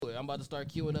I'm about to start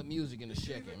queuing up music in a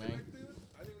second, man.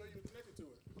 I didn't know you were connected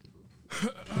to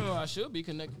it. I should be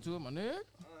connected to it, my nigga.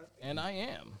 And I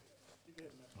am.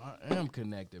 I am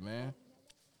connected, man.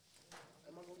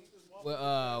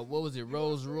 Well, what was it?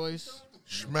 Rolls Royce?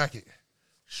 Smack it.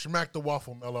 Smack the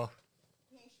waffle, Mello.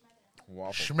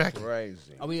 Waffle Smack it.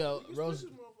 crazy. Are we Rose?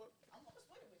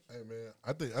 Hey, man.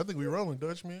 I think we rolling,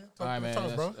 Dutch, man. All right, man.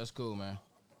 Talk, bro. That's cool, man.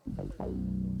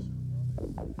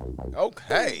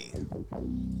 Okay.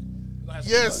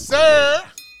 Yes, sir.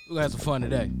 We're gonna have some fun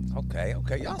today. Okay.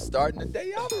 Y'all starting the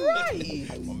day all right.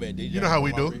 My man, DJ, You know how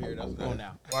we do. Here, that's Come on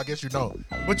now. Well, I guess you know.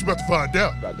 What you about to find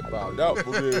out? About to find out,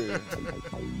 baby.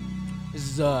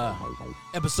 This is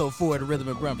episode 4 of the Rhythm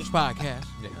and Brunch podcast.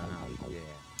 Yeah.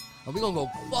 And we're gonna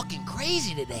go fucking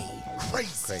crazy today.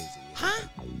 Crazy. Huh?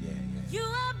 Yeah. You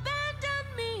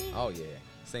abandoned me. Oh, yeah.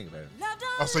 Sing it, baby.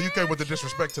 Oh, so you came with the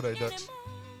disrespect today, Dutch.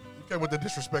 You came with the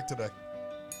disrespect today.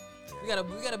 We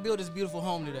gotta build this beautiful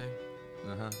home today.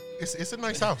 Uh-huh. It's a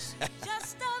nice house.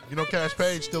 You know, Cash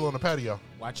Page still on the patio.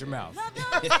 Watch your mouth.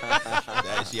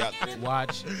 that she out there.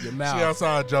 Watch your mouth. She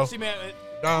outside, Joe. See, man,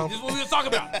 Dom. this is what we was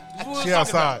talking about. She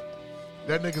outside.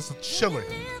 That nigga's chilling.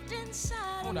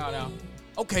 Oh, now.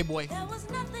 Okay, boy.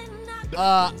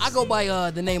 I go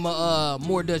by the name of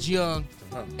More Dutch Young,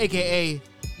 a.k.a.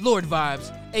 Lord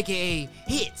Vibes, a.k.a.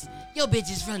 Hits. Yo,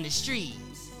 bitches from the streets.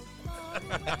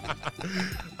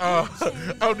 I'm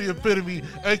the epitome,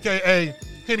 a.k.a.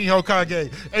 Henny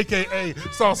Hokage, a.k.a.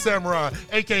 Saw Samurai,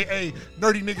 a.k.a.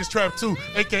 Nerdy Niggas Trap 2,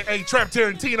 a.k.a. Trap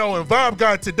Tarantino, and Vibe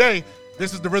God today.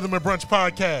 This is the Rhythm and Brunch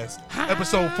podcast,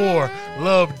 episode 4,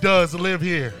 Love Does Live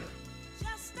Here.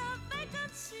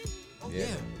 Yeah.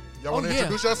 Y'all want to yeah.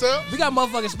 introduce yourselves? We got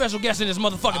motherfucking special guests in this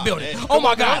motherfucking building. Oh,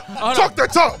 my God. Hold Talk up.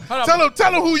 that talk. Hold up.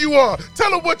 Tell them who you are.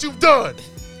 Tell them what you've done.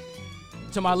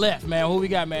 To my left, man. Who we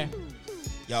got, man?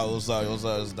 Yo, what's up?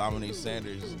 It's Dominique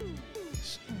Saunders.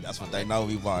 That's what they know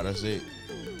me by. That's it.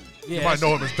 Yeah, You might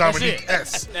know him as Dominique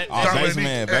S. Oh, Dominique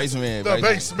Bassman, S. Bassman, The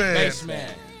Bassman. Bassman.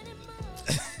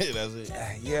 Bassman. That's it.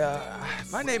 Yeah.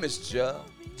 My name is Joe.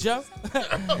 Joe?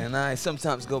 And I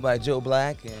sometimes go by Joe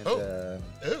Blaq. And,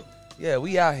 Ew. yeah,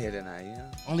 we out here tonight, you know?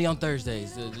 Only on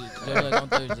Thursdays. They're like on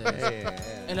Thursdays. Yeah.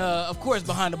 And of course,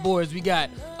 behind the boards, we got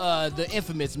the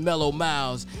infamous Mellow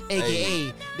Miles,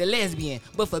 a.k.a. the lesbian,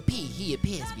 but for P, he a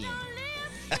lesbian.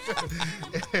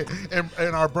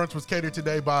 and our brunch was catered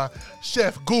today by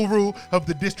Chef Guru of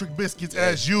the District Biscuits,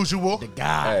 as usual. The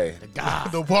guy. Hey. The guy.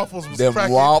 The waffles was Them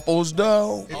cracking. waffles,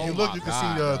 though. If Oh you look, my you can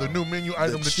God, see the new menu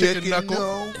item, the chicken knuckle.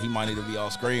 though. He might need to be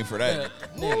off screen for that.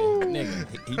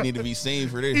 Nigga. He need to be seen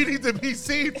for He this. needs to be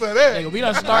seen for that.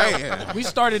 Nigga, we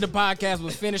started the podcast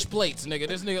with finished plates, nigga.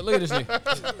 This nigga, look at this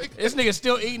nigga. This nigga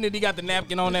still eating it. He got the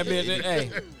napkin on that bitch. Hey,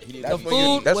 the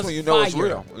food That's was when you know it's fire.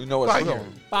 real. You know it's Fire. real.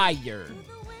 Fire.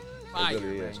 It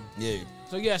really man. is. Yeah.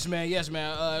 So yes,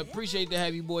 man. Appreciate to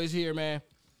have you boys here, man.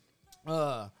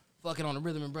 Fucking on the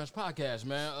Rhythm and Brunch podcast,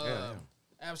 man. Yeah.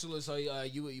 Absolutely. So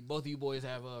you both of you boys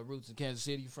have roots in Kansas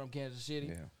City. You from Kansas City?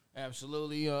 Yeah.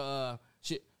 Absolutely.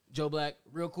 Shit, Joe Blaq.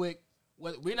 Real quick,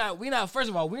 we're not. First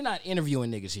of all, we're not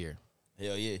interviewing niggas here.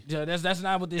 Hell yeah. Yeah, that's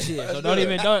not what this is. So don't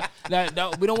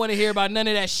we don't want to hear about none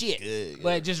of that shit. Good.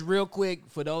 But just real quick,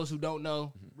 for those who don't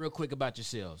know, real quick about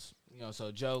yourselves. You know,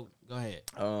 so Joe, go ahead.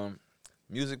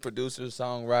 Music producer,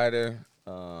 songwriter,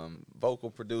 vocal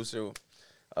producer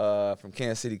from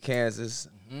Kansas City, Kansas.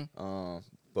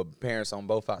 But parents on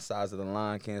both sides of the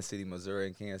line, Kansas City, Missouri,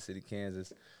 and Kansas City,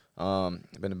 Kansas.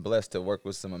 Been blessed to work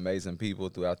with some amazing people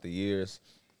throughout the years,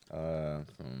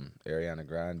 from Ariana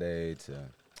Grande to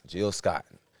Jill Scott.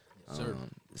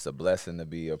 It's a blessing to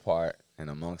be a part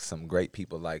and amongst some great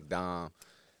people like Dom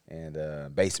and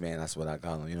Bassman. That's what I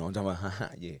call him. You know what I'm talking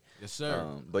about? Yeah. Yes, sir.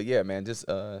 But yeah, man, just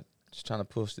trying to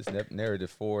push this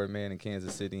narrative forward, man, in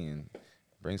Kansas City and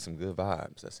bring some good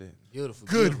vibes. That's it. Beautiful.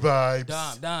 Good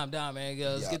vibes. Dom, man.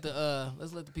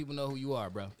 Let's let the people know who you are,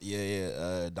 bro.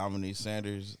 Yeah. Dominique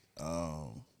Saunders,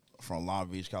 from Long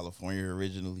Beach, California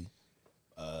originally.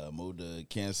 Moved to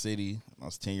Kansas City. I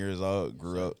was 10 years old.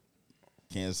 Grew up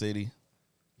Kansas City.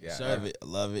 Yeah.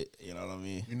 Love it. You know what I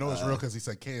mean? You know it's real because he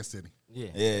said Kansas City. Yeah.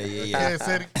 Yeah. Kansas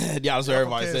City. Yeah, that's what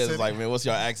everybody Kansas says. City. It's like, man, what's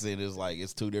your accent? It's like,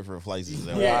 it's two different places.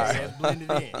 Yeah, it's blended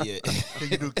in. Yeah. Can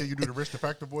you do the Rich the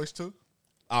Factor voice too?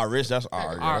 Rich, that's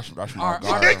my guard.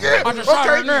 Okay,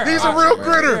 he's a real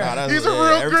critter. He's a real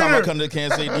every time I critter. come to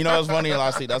Kansas City, you know what's funny?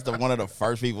 I see that's one of the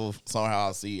first people somehow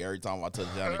I see every time I touch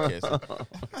down in Kansas City.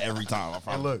 Every time I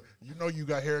find. And look, you know you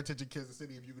got heritage in Kansas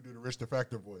City if you can do the Rich the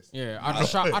Factor voice. Yeah, I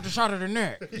just shot at her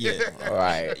neck. Yeah, All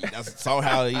right. that's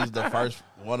somehow he's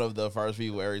one of the first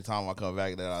people every time I come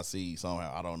back that I see.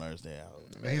 Somehow I don't understand.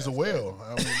 And he's a whale.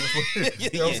 I mean, that's what,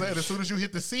 you know what I'm saying? As soon as you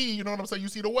hit the sea, you know what I'm saying? You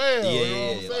see the whale. You know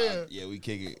what I'm saying? Yeah, we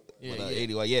kick it. But,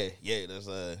 anyway, that's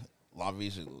Long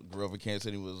Beach. Grew up in Kansas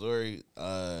City, Missouri.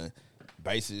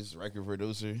 Bassist, record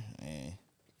producer, and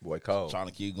Boy Cole. trying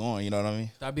to keep going. You know what I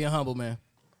mean? Stop being humble, man.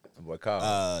 Boy Cole.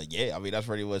 Yeah, I mean that's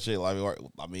pretty much it. Like, work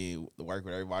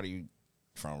with everybody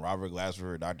from Robert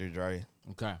Glasper, Dr. Dre.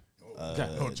 Okay.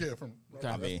 Oh, yeah, from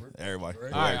I mean everybody. All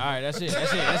right. That's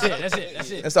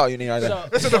it. That's all you need right there.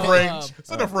 It's enough range.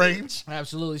 It's enough range.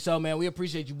 Absolutely. So, man, we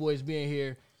appreciate you boys being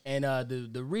here. And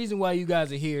the reason why you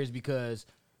guys are here is because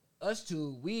us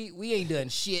two, we ain't done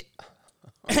shit.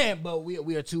 But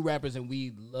we are two rappers and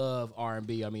we love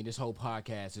R&B. I mean, this whole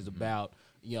podcast is about,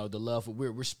 the love for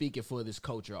we're speaking for this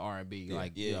culture R&B.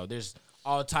 There's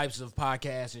all types of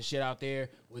podcasts and shit out there.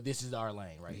 Well, this is our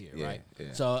lane right here, right?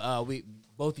 Yeah. So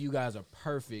both of you guys are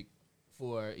perfect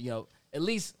for, at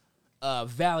least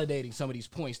validating some of these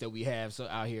points that we have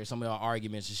out here, some of our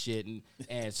arguments and shit.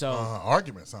 And so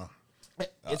Arguments, huh?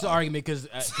 it's an argument because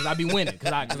I be winning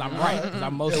because I'm right because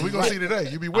I'm mostly Yeah, we gonna right. see today.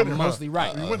 You be winning, I'm huh? mostly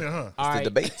right. You winning, huh? All right.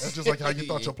 Debates. That's just like how you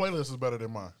thought your playlist was better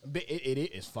than mine. It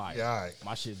is fire. Yeah, all right.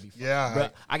 My shit be fire. Yeah, all But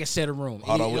right. I can set a room.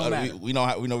 Hold It on, don't matter. we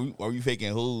know. Are we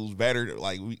faking who's better?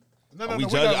 Like we. No, are we we're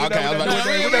judging? not Okay, I was about to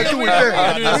say. we're not doing that.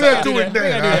 We're not doing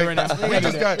right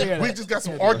now. that. We just got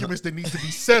some arguments that need to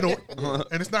be settled,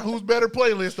 and it's not who's better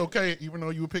playlist. Okay, even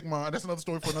though you would pick mine, that's another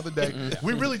story for another day.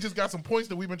 We really just got some points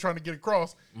that we've been trying to get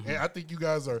across, and I think you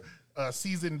guys are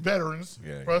seasoned veterans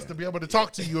for us to be able to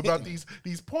talk to you about these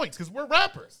points because we're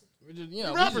rappers. We just,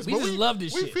 We're rappers, we but just love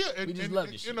this we shit. Feel, We just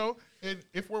love this shit. And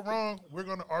if we're wrong, we're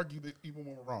gonna argue that even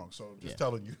when we're wrong. So just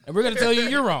telling you. And we're gonna tell you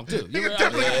you're wrong too. You can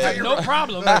definitely tell you're no wrong.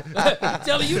 problem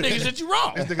telling you niggas that you're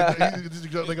wrong.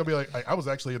 They're gonna be like, I was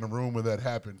actually in the room when that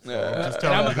happened. So I'm just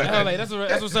telling you. I'm like, that's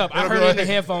what's up. I They'll heard be it like, in the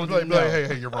headphones. be like,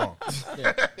 hey, you're wrong.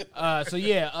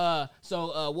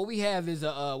 So what we have is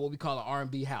what we call an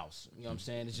R&B house. You know what I'm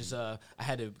saying? It's just I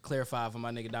had to clarify for my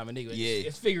nigga Dominique.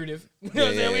 It's figurative. You know what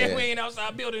I'm saying? We ain't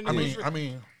outside building. I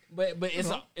mean, but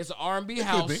it's an R&B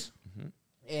house.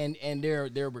 And there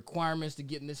are requirements to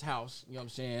get in this house. You know what I'm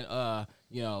saying?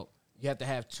 You have to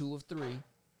have 2 of 3.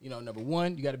 Number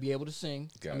 1, you got to be able to sing.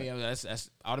 That's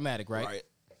automatic, right?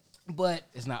 But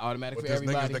it's not automatic but for there's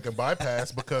everybody. niggas that can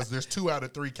bypass because there's 2 out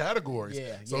of 3 categories.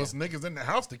 So yeah. it's niggas in the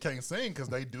house that can't sing because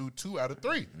they do 2 out of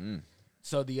 3.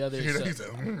 So the other,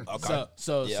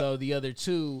 so the other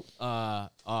 2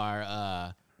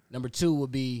 are number 2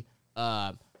 would be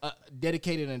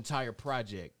dedicated an entire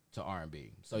project to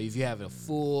R&B. So if you have a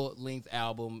full length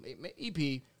album,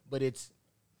 EP, but it's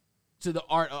to the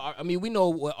art. I mean, we know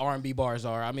what R&B bars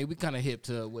are. I mean, we kind of hip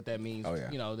to what that means. Oh, yeah.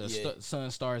 The sun,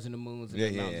 stars, and the moons, and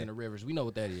the mountains and the rivers. We know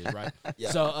what that is, right?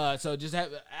 So just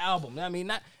have an album. I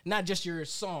mean, not just your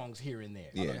songs here and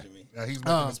there. Yeah. Now he's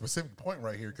making a specific point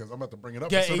right here because I'm about to bring it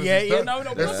up. Yeah, as soon as yeah, he's yeah. done.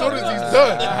 No, as soon as he's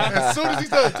done. As soon as he's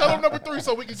done. Tell him number 3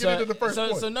 so we can get into the first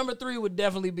point. So number 3 would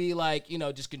definitely be like,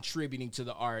 just contributing to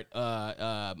the art,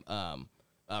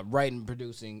 writing,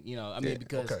 producing,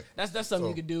 because that's something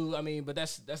you could do. I mean, but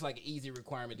that's like an easy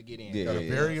requirement to get in. Got a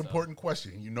very important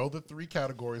question. You know the 3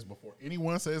 categories before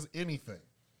anyone says anything.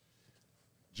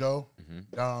 Joe,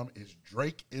 Dom, is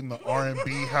Drake in the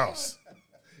R&B house?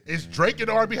 Is Drake in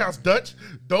the R&B house? Dutch,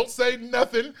 don't say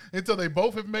nothing until they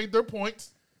both have made their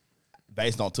points.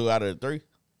 Based on 2 out of 3?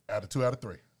 Out of 2 out of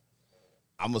 3.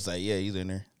 I'm gonna say he's in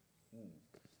there.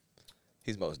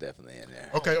 He's most definitely in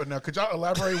there. Okay, now could y'all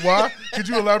elaborate why? Could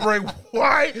you elaborate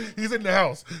why he's in the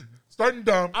house? Starting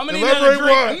Dom. I'm gonna need another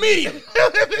drink immediately.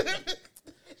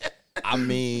 I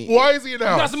mean, why is he in the You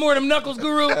got house? some more of them knuckles,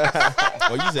 Guru?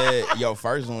 well, you said your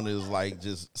first one is like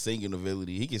just singing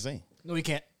ability. He can sing, No, he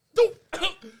can't.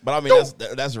 but I mean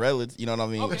that's relative. You know what I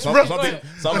mean? Okay. Some It's people,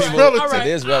 It's people relative. All right.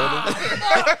 It is relevant.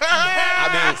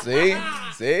 I mean,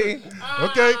 see?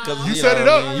 Okay, you you set know it what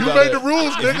up. I mean? You You made gotta- the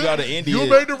rules, if you nigga. go to India- You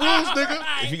made the rules,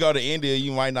 nigga. if you go to India,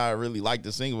 you might not really like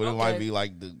to sing, but it might Okay. be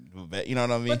like you know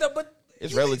what I mean? But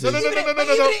It's even- relative. No. even in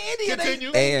India,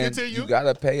 Continue. And Continue. you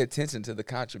gotta pay attention to the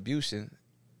contribution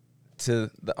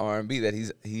to the R&B that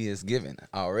he has given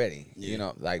already.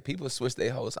 Yeah. Like people switch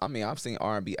their hosts. I mean, I've seen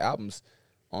R&B albums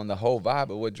on the whole vibe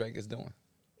of what Drake is doing.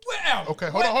 Well, Okay,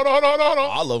 hold on.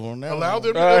 All of them now. Allow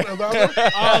them. Allow them.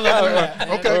 all of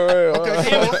them. Okay. All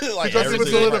right. Okay. like Could you give us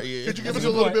a everything. little, Yeah. could you give us a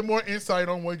little bit more insight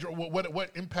on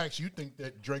what impacts you think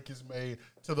that Drake has made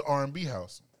to the R&B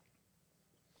house?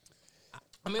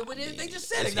 I mean, they just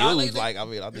said It's it. dog. huge. Like, I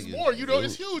mean, I think It's more,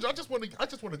 it's huge. I just want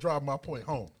to drive my point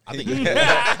home. I think He want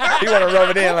to rub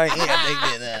it in like,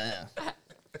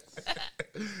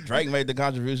 Drake made the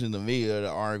contribution to me of the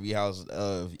R&B house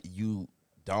of you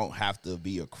don't have to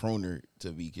be a crooner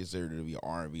to be considered to be an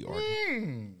R&B artist.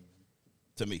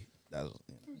 To me, that was.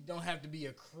 You don't have to be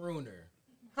a crooner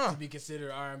to be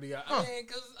considered R&B. I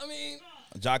mean,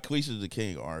 Jacquees is the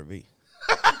king of R&B.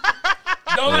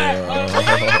 don't laugh.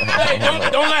 Hey,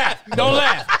 don't laugh. Don't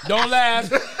laugh. Don't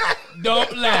laugh.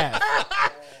 Don't laugh.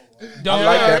 Don't I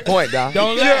like laugh. that point, Dom.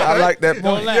 Don't laugh. I like that point.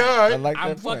 Don't laugh. Yeah, I like I'm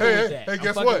that fucking point. with that. Hey, I'm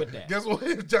guess fucking what? with that. Guess what?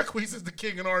 If Jacquees is the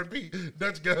king in R&B,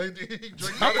 that's good.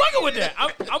 I'm fucking with that. I'm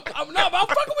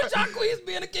fucking with Jacquees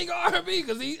being the king of R&B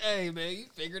because he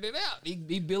figured it out. He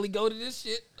Billy Goated this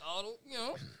shit.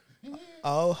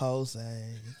 Oh,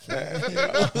 Jose.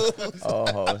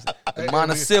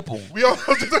 Municipal. We all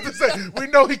just have to say, we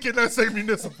know he cannot say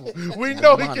municipal. We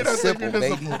know he cannot say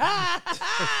Municipal, municipal.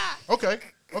 Okay.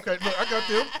 Look, I got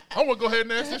them. I want to go ahead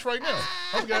and ask this right now.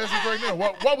 I'm gonna ask this right now.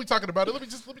 While we talking about it, let me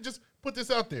just put this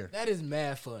out there. That is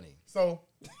mad funny. So,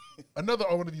 another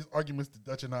one of these arguments that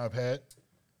Dutch and I have had.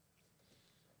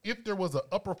 If there was an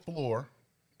upper floor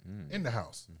in the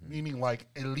house, meaning like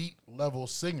elite level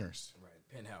singers, Right,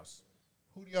 penthouse.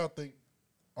 who do y'all think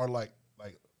are like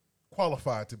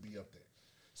qualified to be up there?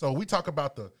 So we talk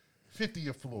about the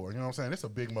 50th floor. You know what I'm saying? It's a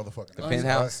big motherfucking The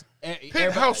house. penthouse.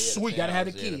 Penthouse suite. You gotta have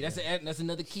the key. Yeah. That's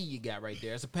another key you got right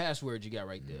there. That's a password you got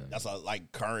right there. That's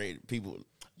like current people.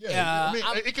 Yeah, I mean,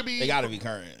 it could be. They got to be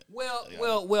current.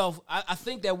 Well. I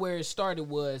think that where it started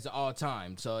was all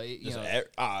time. So you know.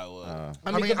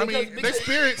 I mean, their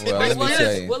spirits. Well, their let me spirits-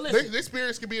 tell you. Well, listen. their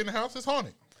spirits could be in the house. It's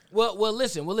haunted. Well,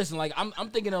 listen. Like I'm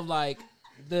thinking of like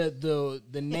the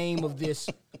name of this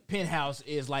penthouse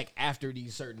is like after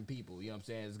these certain people. You know what I'm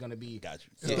saying? It's gonna be. Got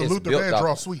you. It's Yeah, the it's Luther built Vandross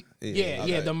off- suite.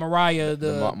 Yeah, the Mariah,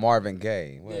 the Marvin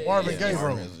Gaye. What? Marvin Gaye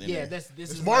room. yeah. This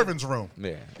It's is Marvin's room.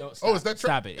 Yeah. Like, Oh, is that true?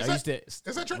 Stop it. Is I used to. Is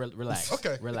that true? Relax.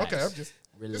 Okay. Relax. Okay. I'm just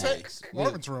Relax.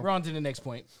 Marvin's room. We're on to the next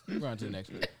point.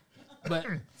 But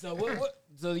so what?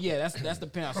 So yeah, that's the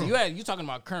penthouse. So you talking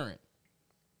about current?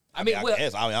 I mean, I well,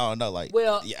 guess. I don't know. Like,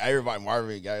 well- yeah, everybody,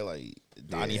 Marvin Gaye, like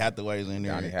Donnie Hathaway's in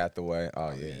there. Donnie Hathaway.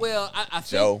 Oh yeah. well, I think.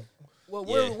 Joe. Well,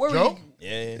 Yeah. where Joe?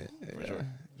 Yeah, for sure.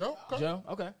 Joe? Okay. Joe?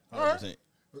 Okay. All right. 100%.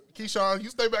 Keyshawn, you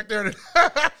stay back there.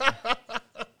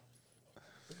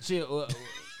 She, what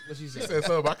she She said? said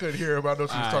something. I couldn't hear him. I know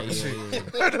she was talking shit. yeah.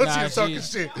 I know she Nah, was talking she-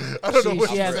 shit. I don't know what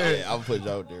she she has- said. Yeah, I'll put you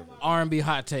out there. R&B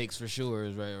hot takes for sure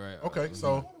is right. Okay,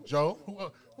 so Joe,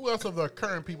 who else of the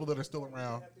current people that are still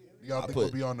around do y'all think will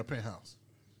put- be on the penthouse?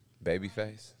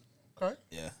 Babyface. Okay,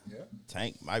 Yeah.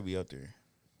 Tank might be up there.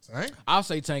 Same. I'll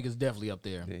say Tank is definitely up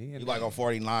there. Yeah, he He like on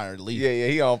 49 or at least. Yeah,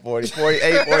 he on 40,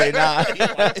 48, 49.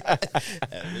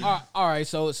 All right,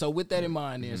 so with that in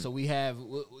mind, then, so we have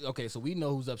so we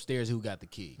know who's upstairs, who got the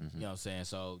key. You know what I'm saying?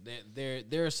 So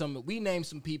there are some. We named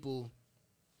some people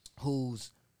who've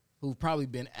probably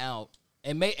been out,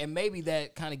 and maybe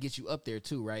that kind of gets you up there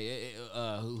too, right?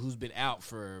 Who's been out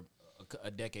for a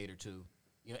decade or two,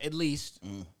 you know, at least,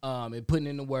 and putting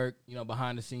in the work, you know,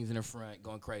 behind the scenes in the front,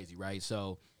 going crazy, right?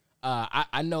 So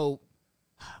I know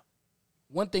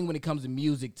one thing when it comes to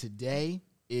music today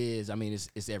is, I mean,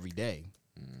 it's every day.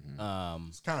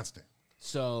 It's constant.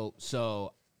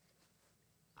 So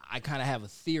I kind of have a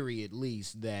theory, at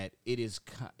least, that it's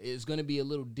going to be a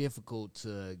little difficult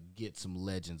to get some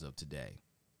legends of today.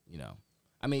 You know,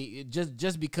 I mean,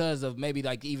 just because of maybe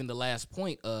like even the last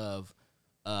point of,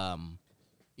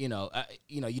 you know,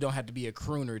 you don't have to be a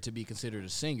crooner to be considered a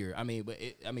singer. I mean, but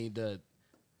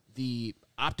the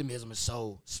optimism is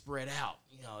so spread out.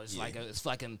 You know, it's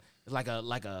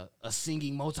like a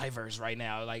singing multiverse right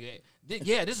now. Like, this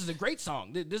is a great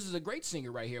song. This is a great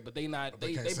singer right here. But they can't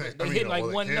sing. they I mean, hit like well,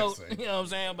 they one can't note. sing. You know what I'm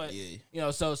saying? But Yeah. you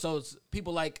know, so it's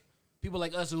people like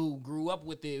us who grew up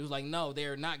with it. It was like, no,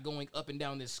 they're not going up and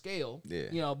down this scale. Yeah.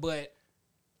 You know, but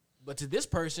to this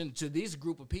person, to this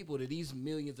group of people, to these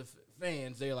millions of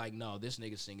fans, they're like, no, this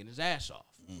nigga's singing his ass off.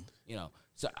 You know,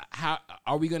 so how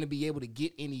are we going to be able to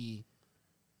get any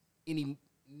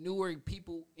newer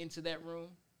people into that room?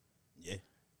 Yeah.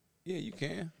 Yeah, you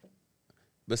can.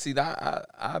 But see,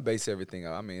 I base everything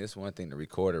on. I mean, it's one thing to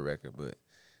record a record, but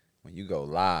when you go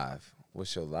live,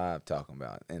 what's your live talking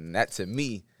about? And that, to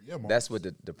me, that's what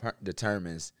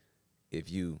determines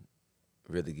if you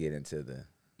really get into the,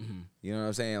 you know what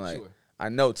I'm saying? Like, Sure. I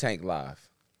know Tank live.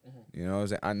 You know what I'm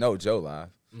saying? I know Joe live.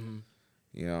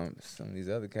 You know, some of these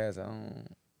other cats, I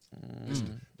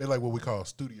don't. They like what we call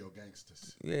studio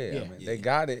gangsters. Yeah, I mean, they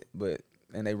got it,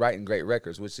 and they writing great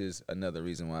records, which is another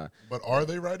reason why. But are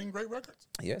they writing great records?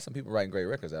 Yeah, some people writing great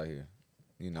records out here.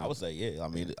 You know, I would say, yeah. I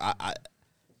mean, I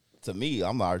to me,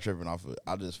 I'm not tripping off of.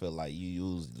 I just feel like you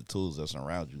use the tools that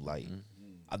surround you. Like,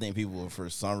 I think people, for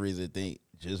some reason, think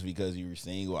just because you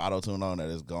sing with auto tune on that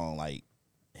it's gonna like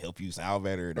help you sound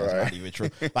better. That's not even true.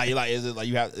 like is it like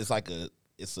you have? It's like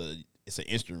it's an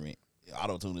instrument.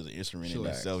 Auto tune is an instrument in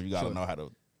itself. You gotta know how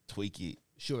to tweak it.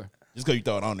 Sure. Just because you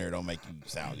throw it on there don't make you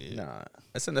sound good. nah,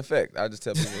 it's an effect. I just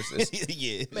tell people it's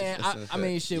yeah. Man, I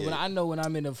mean, shit. When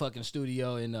I'm in the fucking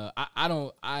studio and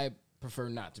I prefer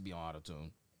not to be on auto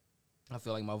tune. I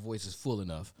feel like my voice is full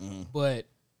enough. But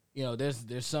you know,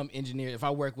 there's some engineer. If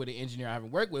I work with an engineer I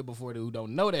haven't worked with before who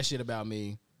don't know that shit about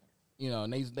me, you know,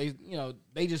 and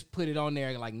they just put it on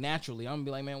there like naturally. I'm gonna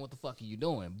be like, man, what the fuck are you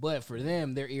doing? But for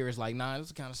them, their ear is like, nah,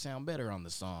 this kind of sound better on the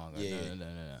song.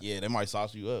 Yeah, they might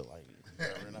sauce you up. Like,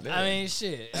 I mean,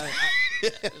 shit.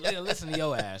 Listen to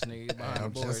your ass, nigga.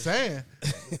 I'm just saying.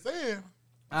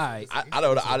 All right. I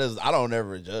don't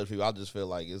ever judge people. I just feel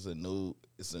like it's a new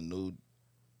thing.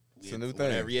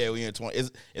 Yeah, we in 20.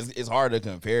 It's hard to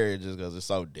compare it just because it's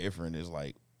so different. It's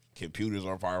like computers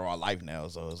are part of our life now,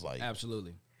 so it's like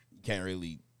Absolutely. you can't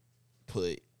really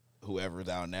put whoever's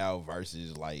out now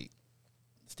versus like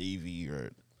Stevie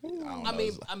or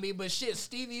I mean, but shit,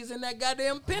 Stevie's in that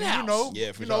goddamn penthouse.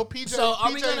 Yeah, for you know, sure. PJ. So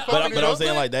are we PJ gonna- fucking But I'm up.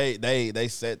 saying like they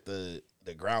set the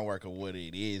groundwork of what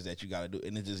it is that you got to do,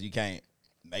 and it's just you can't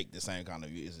make the same kind of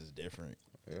view. It's just different.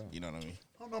 Yeah. You know what I mean?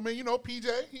 I don't know, man. You know, PJ,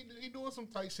 he doing some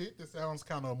tight shit that sounds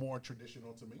kind of more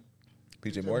traditional to me.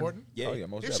 PJ Morton? Morton. Yeah. Oh yeah,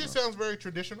 most His shit definitely. sounds very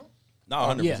traditional. No,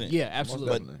 100%. Yeah,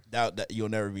 absolutely. But that you'll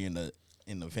never be in the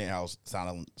penthouse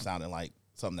sounding like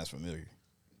something that's familiar.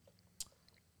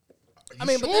 Are I you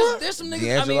mean, sure? but there's some niggas.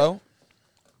 D'Angelo.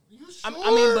 You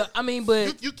sure? I mean,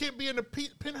 but you can't be in the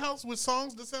penthouse with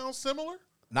songs that sound similar.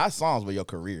 Not songs, but your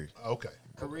career. Okay.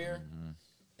 career.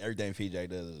 Everything PJ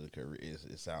does is a career.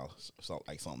 It sounds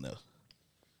like something else.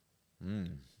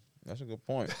 That's a good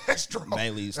point. That's strong.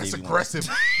 Mainly That's Stevie aggressive.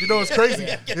 You know, it's crazy.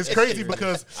 It's crazy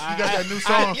because you got that new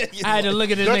song. I had to look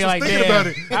at this Dutch nigga was like thinking damn. about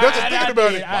it. Dutch was thinking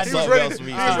about it. I He did.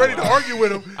 was ready to argue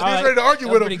with him. He was right. ready to argue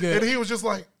That with was him, pretty good. and he was just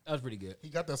like, That was pretty good. he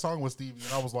got that song with Stevie,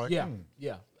 and I was like, Yeah, hmm.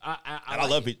 yeah. And I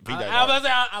love PJ. I was about to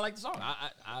say I like the song. I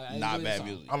Not enjoy the bad song.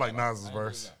 music. I like Nas's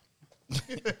verse.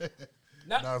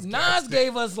 Nas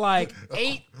gave us like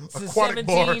 8 to Aquatic 17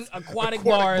 bars. aquatic Aquatic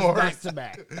bars bars. back to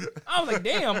back. I was like,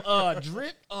 damn,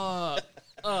 drip,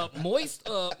 moist,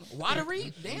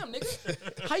 watery. Damn,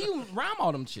 nigga, how you rhyme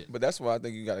all them shit? But that's why I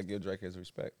think you got to give Drake his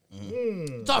respect.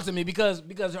 Talk to me because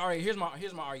all right, here's my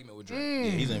argument with Drake. Yeah,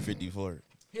 he's in 54.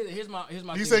 Here's my. You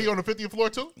thing say with- he on the 50th floor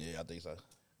too? Yeah, I think so.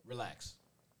 relax.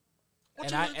 What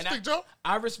you think, Joe?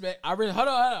 I respect. Hold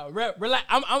on. Relax.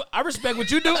 I respect what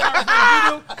you do. I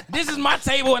respect what you do. This is my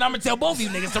table, and I'm gonna tell both of you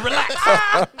niggas to relax.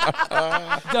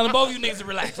 Telling both of you niggas to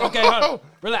relax. Okay, hold on.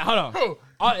 Relax. Hold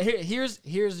on. Here's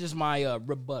just my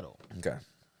rebuttal. Okay.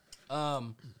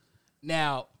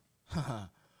 Now,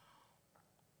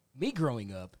 me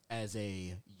growing up as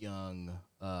a young,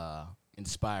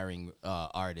 inspiring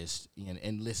artist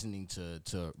and listening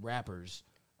to rappers.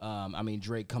 I mean,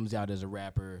 Drake comes out as a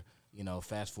rapper. You know,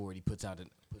 fast forward, he puts out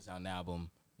an album.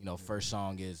 You know, first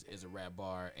song is a rap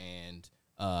bar, and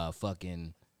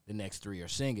fucking the next 3 are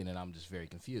singing, and I'm just very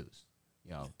confused.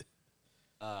 You know,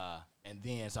 and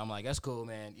then so I'm like, that's cool,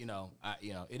 man. You know,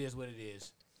 it is what it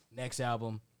is. Next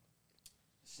album,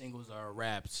 singles are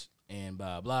raps and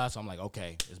blah blah. So I'm like,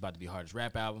 okay, it's about to be hardest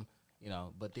rap album. You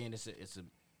know, but then it's a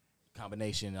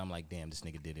combination. And I'm like, damn, this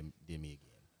nigga did me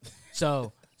again.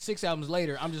 So 6 albums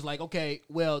later, I'm just like, okay,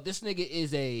 well, this nigga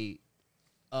is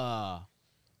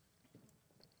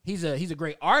he's a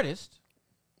great artist.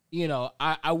 You know,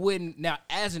 I wouldn't now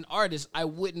as an artist, I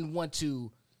wouldn't want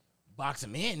to box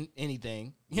him in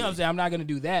anything. You know what I'm saying? I'm not gonna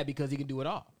do that because he can do it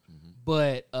all.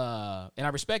 But and I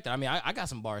respect that. I mean, I got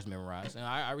some bars memorized, and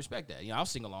I respect that. You know, I'll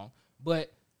sing along.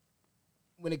 But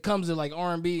when it comes to like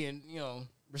R&B and you know,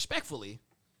 respectfully,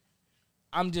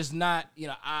 I'm just not. You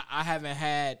know, I haven't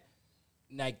had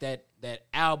like that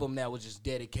album that was just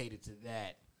dedicated to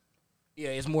that. Yeah,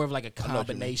 it's more of like a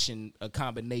combination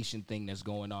thing that's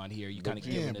going on here. You kind of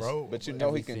giving us, bro. But you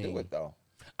know he can everything. do it though.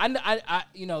 I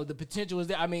you know, the potential is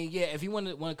there. I mean, yeah, if he want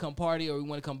to come party or he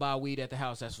want to come buy weed at the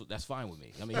house, that's fine with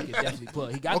me. I mean, he can definitely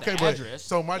put. He got Okay, the but address.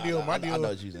 so my I know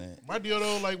what you're saying. My deal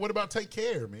though, like, what about Take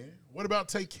Care, man? What about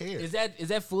Take Care? Is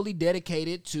that fully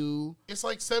dedicated to? It's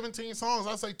like 17 songs.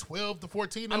 I say 12 to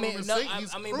 14 I of mean, them. no,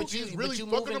 He's but he's you really but you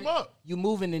fucking moving, them up. You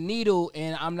moving the needle,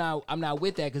 and I'm not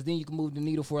with that because then you can move the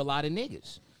needle for a lot of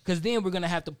niggas. Because then we're gonna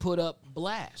have to put up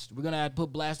Blast. We're gonna have to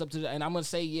put Blast up to, and I'm gonna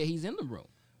say, yeah, he's in the room.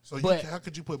 So how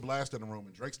could you put Blast in the room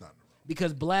and Drake's not in the room?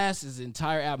 Because Blast's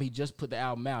entire album, he just put the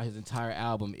album out. His entire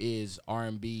album is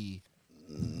R&B.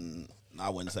 I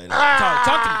wouldn't say that.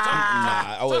 Talk to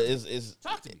me.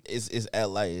 Talk to me. It's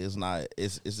LA. It's not.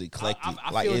 It's eclectic.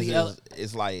 I feel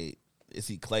it's like it's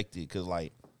eclectic because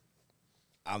like,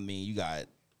 I mean, you got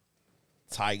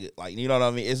Tiger. Like, you know what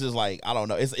I mean? It's just like, I don't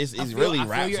know. It's really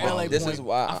rap songs. This is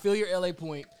why I feel your LA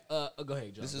point. Go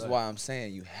ahead, Joe. This is why I'm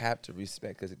saying you have to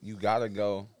respect, because you gotta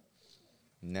go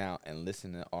now and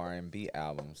listen to R&B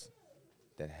albums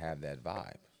that have that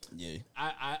vibe. Yeah,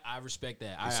 I respect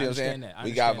that. I see what I'm saying? understand that.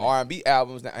 We got R&B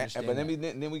albums, now, understand but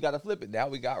then we got to flip it. Now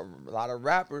we got a lot of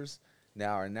rappers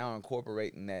are now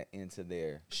incorporating that into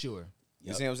their. Sure.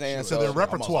 You see what I'm saying? Into their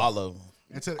repertoire. all of them.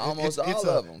 Almost all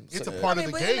of them. It's a part of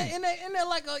the game. Isn't that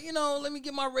like a, let me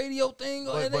get my radio thing?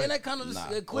 Isn't that kind of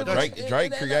the equivalent?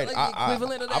 Drake created.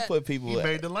 Equivalent of that? I put people. He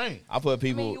made the lane. I put I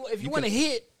people. mean, if you want to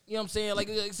hit, you know what I'm saying? Like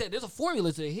I said, there's a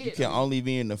formula to the hit. You can only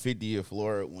be in the 50th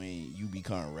floor when you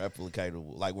become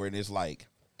replicatable. Like where it's like.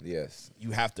 Yes.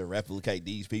 You have to replicate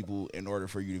these people in order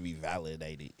for you to be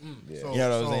validated. Yeah. So, you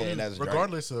know what I'm saying? That's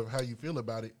regardless of how you feel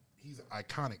about it, he's an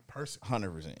iconic person.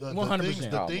 100%.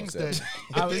 100%. The things that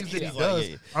he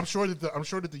does. I'm sure that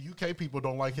the UK people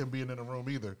don't like him being in the room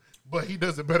either, but he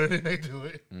does it better than they do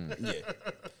it. Yeah.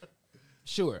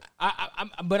 Sure.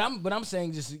 But I'm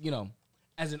saying just,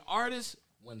 as an artist,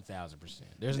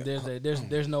 1,000%.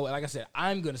 There's no, like I said,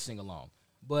 I'm gonna sing along,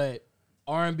 but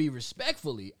R&B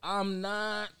respectfully, I'm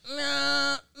not.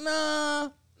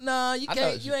 Nah. You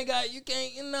can't.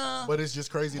 But it's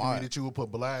just crazy to me that you would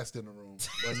put Blast in the room,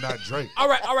 but not Drake. All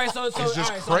right. So It's just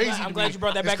all right, crazy. I'm glad you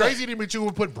brought that back It's crazy to me that you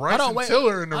would put Bryson wait.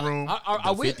 Tiller in the room.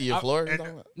 Are we? 50th floor?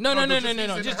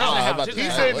 No. Just the house.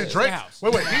 He's saying that Drake.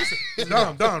 Wait. He's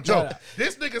Dom, Joe. No.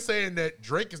 This nigga saying that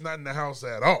Drake is not in the house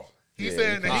at all. He's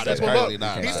saying that he can that's pull crazy. up.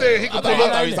 Nah, He's nah. saying he can pull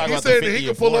up. He's saying that he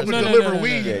can pull up and deliver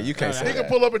weed. Yeah, you can't say He can that.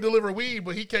 pull up and deliver weed,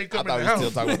 but he can't I come in thought the we still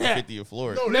house. talking about the 50th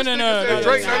floor. No, No.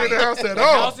 Drake's not in the house at The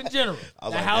all. house in general. I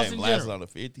was The like, house damn, in Blast general. on the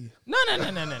 50.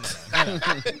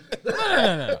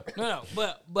 No.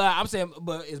 But I'm saying,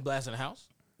 but is Blast in the house?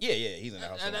 Yeah, he's in the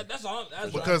house. That's all.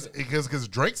 That's Because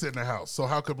Drake's in the house. So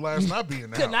how could Blast not be in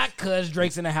the house? not because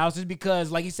Drake's in the house. It's because,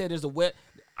 like he said, there's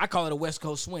I call it a West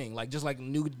Coast swing. Like just like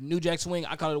New Jack swing,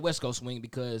 I call it a West Coast swing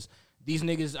because these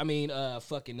niggas,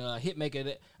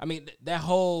 Hitmaker. That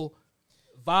whole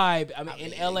vibe.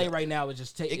 In LA right now is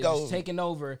just taking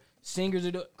over. Singers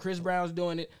are Chris Brown's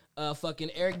doing it.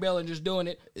 Fucking Eric Bellinger's doing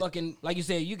it. Fucking like you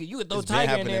said, you could throw It's been Tiger in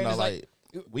happening there. And though, it's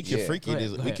like we can freak it. Go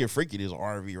ahead. We can freak it as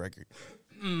R&B record.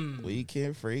 We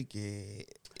can freak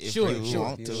it. If Sure. you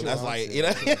want to. Sure. That's like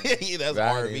that's Right,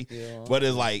 R&B, if you want. but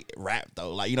it's like rap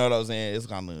though. Like you know what I'm saying? It's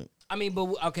kind of.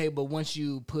 but once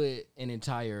you put an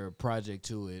entire project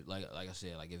to it, like I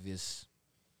said, like if it's,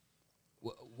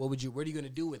 what are you gonna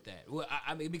do with that? Well,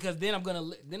 because then I'm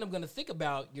gonna think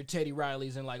about your Teddy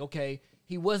Rileys and like, okay,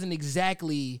 he wasn't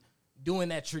exactly doing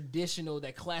that traditional,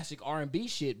 that classic R&B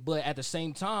shit, but at the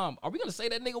same time, are we gonna say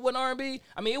that nigga wasn't R&B?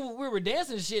 We were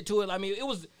dancing shit to it. It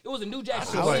was a New Jack. I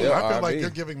feel like you're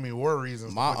giving me more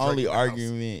reasons. My to put Drake only in the house.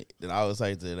 argument that I would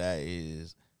say to that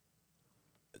is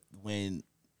when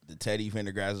the Teddy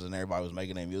Pendergrasses and everybody was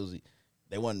making their music,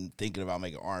 they wasn't thinking about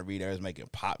making R&B. They was making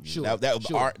pop music. Sure, That was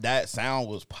sure. that sound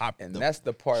was pop. And that's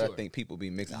the part Sure. I think people be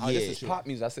mixing. Oh, Yeah, this is sure. pop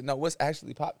music. I said, no, what's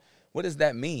actually pop? What does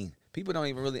that mean? People don't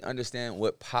even really understand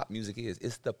what pop music is.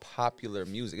 It's the popular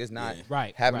music. It's not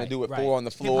Right, having right, to do with right. four on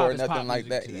the Hip-hop floor or is nothing pop like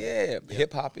that. music Yeah,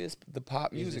 hip hop is the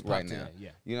pop Music music is pop right today, now. yeah.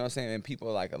 You know what I'm saying? And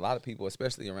people, like a lot of people,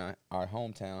 especially around our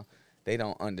hometown, they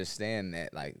don't understand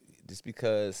that. Like just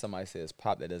because somebody says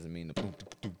pop, that doesn't mean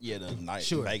the night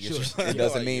Sure, Vegas. sure. or something. it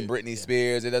doesn't Like, mean yeah. Britney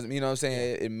Spears. It doesn't. You know what I'm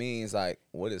saying? It means like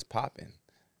what is popping.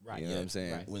 Right. You know what I'm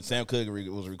saying? Right. When Sam Cooke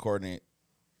was recording it,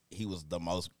 he was the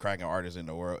most cracking artist in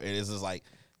the world. And it's just like,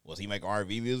 was he making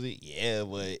R&B music? Yeah,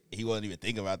 but he wasn't even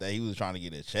thinking about that. He was trying to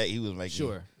get a check. He was making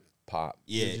Sure. Pop.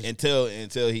 Yeah, until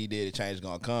he did a change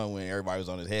gonna come when everybody was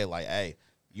on his head like, hey,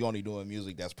 you only doing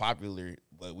music that's popular,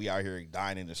 but we out here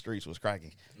dying in the streets was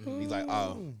cracking. He's like,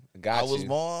 oh, Got I was you.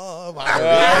 born.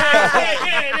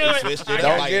 Yeah, Switched it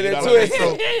Don't up, get you know into what I it. mean?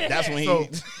 So- That's when he.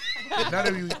 So now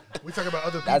that we talk about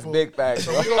other people, That's big facts.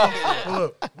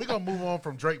 So we're gonna move on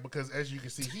from Drake because as you can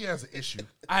see, he has an issue.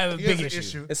 I have a He big has an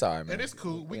issue. It's all right, man. And it's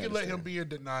cool. We can let him be in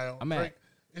denial. I'm mad.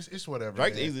 Drake, it's whatever.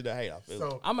 Drake's man. easy to hate. I feel.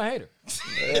 So I'm a hater.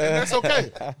 and that's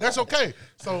okay. That's okay.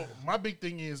 So my big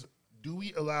thing is, do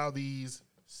we allow these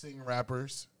sing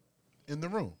rappers in the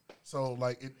room? So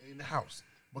like in the house,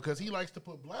 because he likes to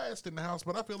put Blast in the house.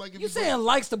 But I feel like if You saying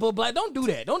likes to put Blaq? Don't do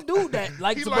that. Don't do that.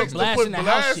 Like He to likes put to Blast put in the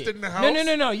Blast house. Shit. in the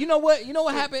house. No. You know what? You know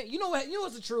what happened? You know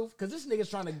what's the truth? Because this nigga's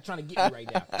trying to get me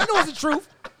right now. You know what's the truth?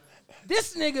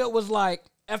 This nigga was like,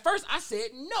 at first I said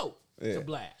no to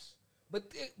Blast, but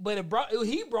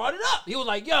he brought it up. He was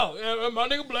like, "Yo, my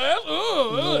nigga Blast,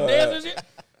 dance and shit,"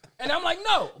 and I'm like,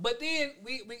 "No." But then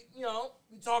we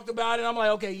talked about it. I'm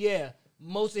like, "Okay, yeah."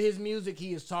 Most of his music,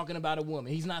 he is talking about a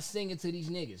woman. He's not singing to these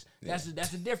niggas. That's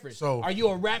the difference. So, are you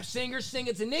a rap singer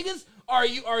singing to niggas? Or are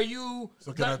you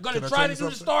gonna try to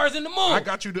do the stars in the moon? I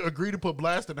got you to agree to put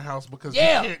Blast in the house because you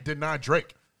can't deny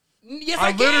Drake. Yes,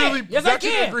 I can. Yes, I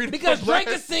can. Because Drake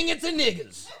is singing to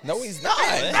niggas. No, he's not.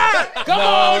 Come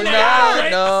on now.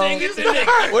 Drake singing to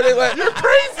niggas. What? You're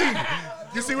crazy.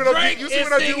 You see what I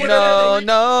do? No.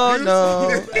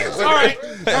 All right,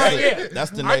 yeah. That's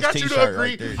the I next got you to T-shirt agree.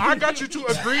 right there. I got you to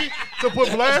agree to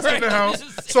put Blast in the house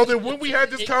so that when we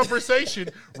had this conversation,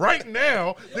 right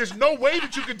now, there's no way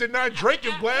that you can deny Drake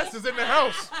and Blast is in the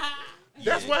house.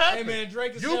 That's what happened. Hey, man,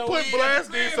 Drake is you put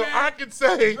Blast in so I can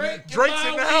say Drake's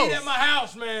in the house. house. At my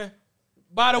house, man.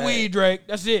 Buy the weed, Drake.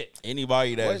 That's it.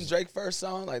 Anybody that's Wasn't Drake's first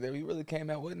song like that? He really came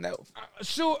out with that.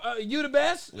 Sure, you the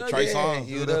best. Trey Songz.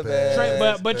 You the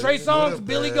best. But Trey Songz,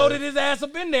 Billy goated his ass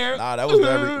up in there. Nah, that was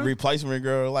that replacement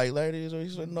girl. Like, ladies, we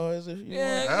should know as if you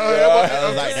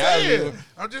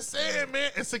I'm just saying, man.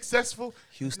 It's successful.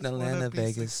 Houston, Atlanta,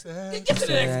 Vegas. Get to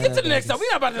the next song. We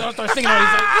not about to start singing all these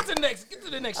songs. Get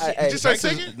to the next shit. You just start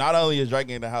singing? Not only is Drake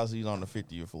in the house, he's on the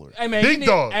 50th floor. Hey, man. Big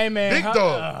dog. Hey, man. Big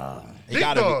dog. He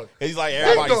gotta be. He's like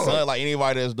everybody's son. Like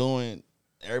anybody that's doing,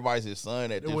 everybody's his son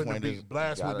at this point.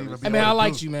 Blast wouldn't even be. Hey, man, I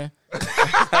liked you, man.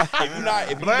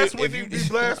 Blast wouldn't even be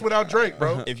Blast without Drake,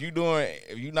 bro. If you're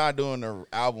not doing the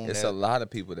album, It's a lot of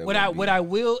people that. What I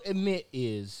will admit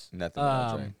is nothing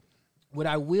without Drake. What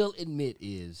I will admit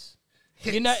is,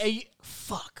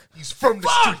 fuck. He's from the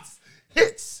streets.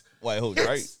 Hits. Wait, who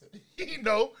Drake? He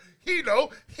know. Hits.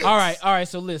 All right.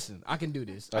 So listen, I can do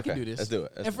this. I can do this. Let's do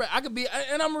it. I could be,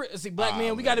 and Black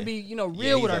man. We got to be,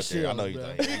 real with ourselves. I know you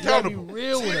bro. think. Be accountable. Be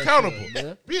real with accountable.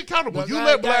 Bro. Be accountable. Look, You I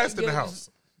let gotta Blast in the get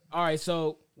house. All right.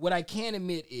 So what I can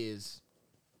admit is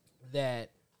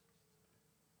that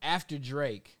after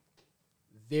Drake,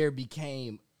 there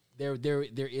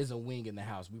is a wing in the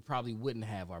house. We probably wouldn't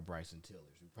have our Bryson Tillers.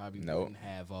 We probably wouldn't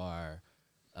have our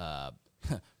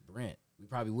Brent. We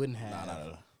probably wouldn't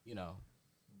have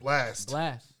Blast.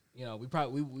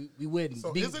 We wouldn't.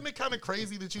 So isn't it kind of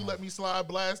crazy that you let me slide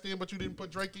Blast in, but you didn't put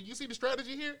Drake in? You see the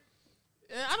strategy here?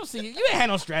 I don't see it. You ain't had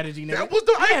no strategy, nigga. That was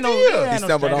the idea. He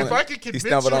stumbled on If it. I could convince you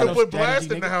stumbled on to it. put Blast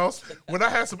in the house, when I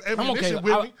had some ammunition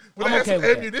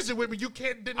with me, you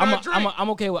can't deny Drake. I'm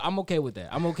okay with that.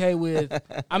 I'm okay with.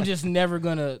 I'm just never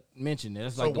gonna mention it.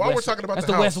 That's like while we're talking about that's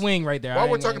the the house, West Wing right there. While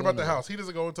we're talking about the house, he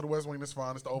doesn't go into the West Wing. That's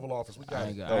fine. It's the Oval Office. We got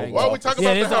it. While we talking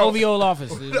about the house, the OVO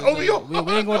office. the OVO. We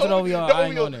ain't going to the OVO. I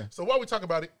ain't going there. So while we talk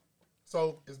about it,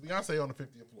 so is Beyonce on the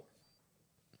 50th floor?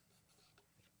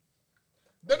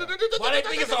 Why they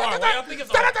think it's so hard? Why y'all think it's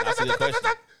so hard? That's a good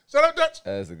question. Shut up, Dutch.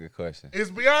 That's a good question. Is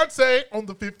Beyonce on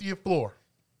the 50th floor?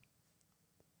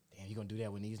 Damn, you gonna do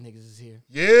that when these niggas is here?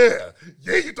 Yeah.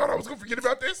 You thought I was gonna forget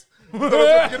about this? You thought I was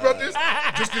gonna forget about this?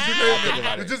 Just because you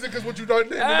named it. Just because what you done in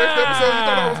the next episode, you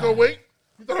thought I was gonna wait?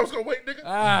 You thought I was gonna wait, nigga?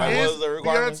 What was the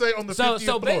requirement? Beyonce on the 50th floor?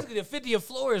 So basically, the 50th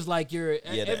floor is like your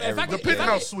the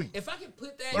penthouse suite. If I could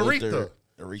put that, Aretha.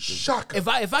 Shaka. If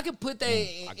I could put that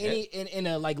in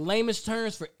a like lamest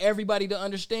terms for everybody to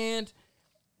understand,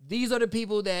 these are the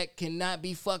people that cannot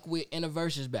be fucked with in a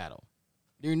versus battle.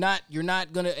 You're not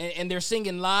gonna, and they're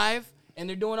singing live and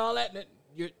they're doing all that.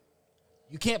 You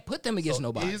can't put them against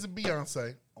nobody. Is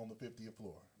Beyonce on the 50th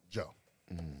floor, Joe?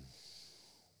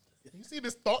 You see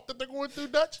this thought that they're going through,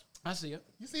 Dutch? I see it.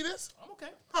 You see this? I'm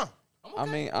okay. Huh? I'm okay. I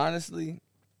mean, honestly,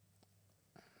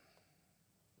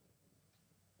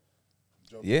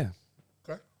 Joe. yeah.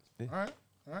 Okay. All right.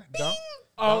 Down.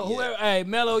 Oh, whoever. Hey,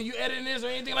 Mello, you editing this or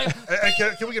anything like that? Hey,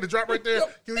 can we get a drop right there?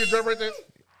 Can we get a drop right there?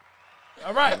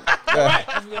 All right.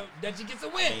 That you get a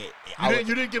win.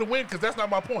 You didn't get a win because that's not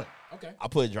my point. Okay. I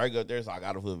put Drake up there, so I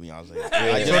got to put Beyonce.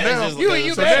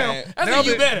 You better.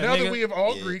 Now that we have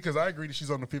all agreed, because I agree that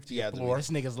she's on the 50th floor. This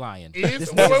nigga's lying. Wait.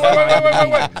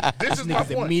 This is my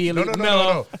point. Immediately,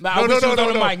 No. I wish you was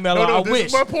on the mic, Mello. I wish. This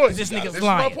is my point. This nigga's This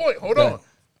lying. is my point. Hold on.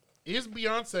 Is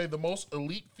Beyonce the most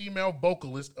elite female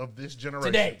vocalist of this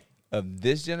generation? Today. Of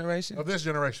this generation? Of this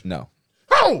generation. No.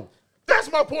 Oh!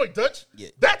 That's my point, Dutch. Yeah.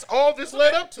 That's all this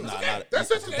led up to. That's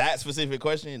that specific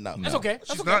question. No, That's okay.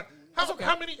 She's not.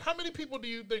 How many people do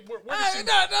you think? No, we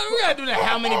gotta do that.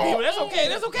 How many people? That's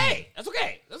okay.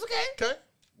 Okay.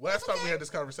 Last time we had this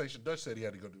conversation, Dutch said he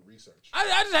had to go do research. I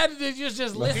just had to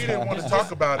just listen. He didn't want to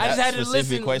talk about it. I just had to Specific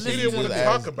listen. question He you didn't want to just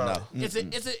talk asked? about No. it.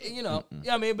 It's a you know,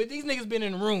 yeah, I mean, but these niggas been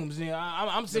in rooms. You know,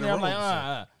 I'm sitting there, I'm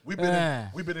like, We've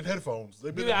been in headphones.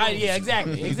 They've been in rooms. yeah,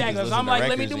 exactly. So listen I'm to like,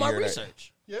 let me records do and my hear that.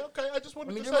 research. Yeah, okay. I just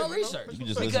wanted Let me to do say. my research. You can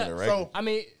just Because- listen to the record. So I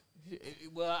mean,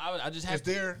 well, I just have. is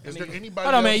there anybody?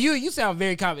 Hold on, man. else? You sound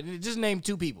very confident. Just name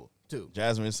 2 people. 2.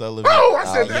 Jasmine Sullivan. Oh, I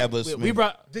said that. Yebba Smith. We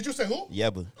brought. Did you say who?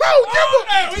 Yebba.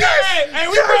 Hey,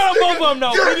 we brought up both of them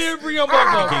though. We didn't bring up both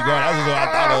of Keep them. going. That was what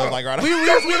I thought it was like right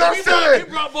That's what I said. We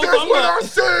brought both That's of them what up. I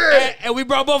said. And we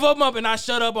brought both of them up, and I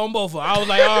shut up on both of them. I was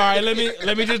like, all right,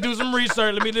 let me just do some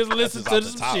research. Let me just listen to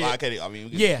some I shit. can't, I mean,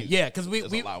 Yeah, because we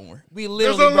a lot more. literally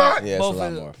There's a brought lot. Yeah, it's a both lot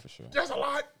of more them. for sure. That's a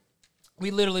lot. We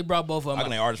literally brought both of I them can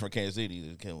up. name artists from Kansas City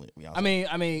that can't be honest.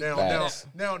 I mean,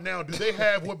 Now, do they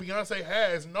have what Beyonce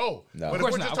has? No. No. But Of if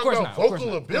course we're not, just of talking course about not, of course vocal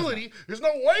not, of course ability, there's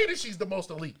no way that she's the most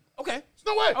elite. okay, There's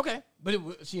no way. okay,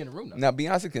 but she in the room though. Now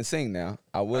Beyonce can sing. Now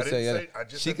I will I say, didn't yeah, say- I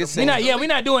just she said can the sing. We're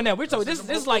not doing that. We're talking this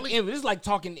the is most like elite. this is like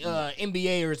talking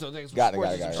NBA or something. Got it, sports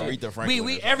got it, or got it. some shit. Aretha Franklin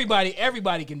We or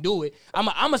everybody can do it. I'm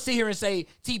gonna sit here and say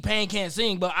T-Pain can't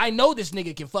sing, but I know this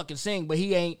nigga can fucking sing, but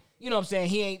he ain't. You know what I'm saying?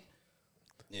 He ain't.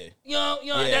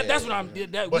 Yeah. That's what I'm.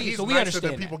 But he's so we nicer understand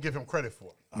than that. people give him credit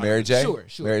for. Mary J. Sure.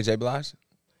 Mary J. Blige.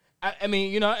 I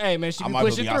mean, you know, hey man, she I be might put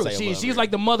pushing Beyonce through. above She's her. like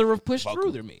the mother of push Vocal.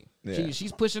 through to me. Yeah.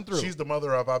 She's pushing through. She's the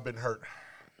mother of I've been hurt.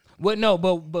 What? No,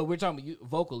 but we're talking about you,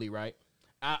 vocally, right?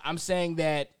 I'm saying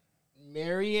that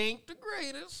Mary ain't the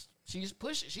greatest. She's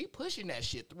pushing. She pushing that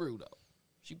shit through though.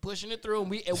 She pushing it through, and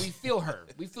we feel her.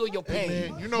 We feel your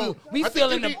pain. Man, you know, we I think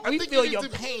feeling you the. need- I We think feel you your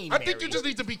need to- pain. I think you just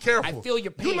need to be careful. I feel your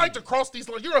pain. You like to cross these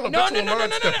lines. You're a habitual No.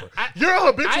 line stepper. I- You're a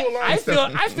habitual line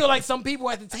stepper. I feel like some people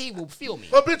at the table feel me.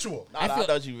 Habitual. I feel- I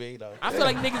thought you mean though. I feel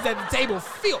like niggas at the table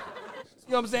feel me.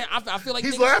 You know what I'm saying? I feel like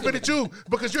He's niggas laughing feel at me. you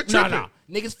because you're No, tripping.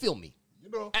 niggas feel me. You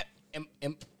know. Am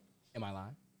I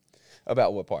lying?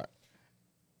 About what part?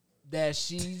 That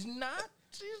she's not.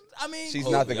 I mean, She's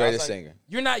not the Beyonce? greatest singer.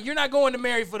 You're not going to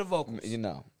Mary for the vocals. You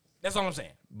know. That's all I'm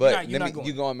saying. But you're not going.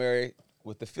 you going to marry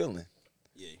with the feeling.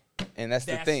 Yeah. And that's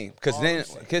the That's thing, all I'm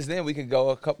saying. because then we can go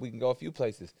a few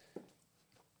places.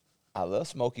 I love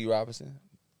Smokey Robinson,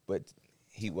 but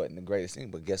he wasn't the greatest singer.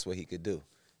 But guess what he could do?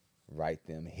 Write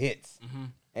them hits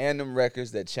and them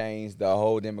records that changed the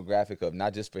whole demographic of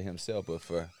not just for himself but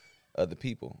for other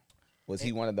people. Was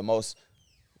he one of the most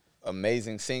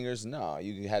amazing singers? No,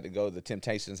 you had to go. The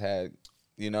Temptations had,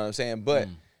 you know what I'm saying, but.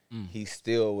 He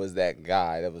still was that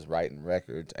guy that was writing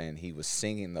records, and he was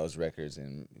singing those records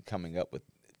and coming up with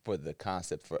for the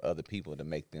concept for other people to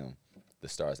make them the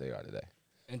stars they are today.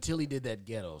 Until he did that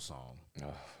ghetto song.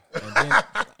 Oh.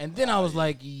 And then I was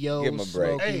like, yo, Give him a break.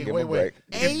 Smokey. Hey, Give him wait, a wait. break.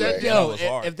 Hey, If that- yo, was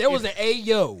hard. if there was an A,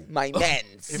 yo. My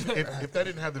mans. If that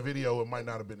didn't have the video, it might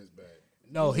not have been as bad.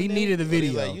 No, he needed the He's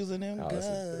video. like using them guns.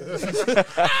 Smoking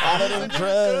All of them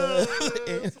drugs.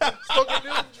 them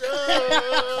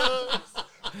drugs.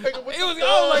 It was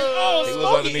all like, oh, He was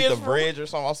Smokey underneath is the for- bridge or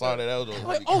something. I saw that. That was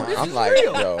Like, oh, this I'm is like,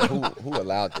 real. yo, who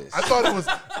allowed this? I thought it was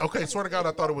okay. Swear to God,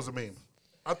 I thought it was a meme.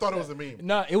 I thought it was a meme.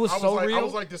 No, it was I was so like, real. I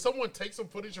was like, did someone take some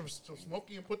footage of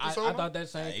Smokey and put I this on? thought that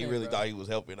same he thing. really bro. thought he was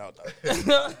helping out.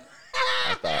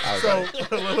 I was like,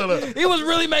 So look. He was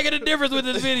really making a difference with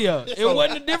this video. It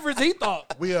wasn't the difference he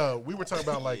thought. we were talking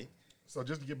about like, so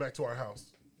just to get back to our house.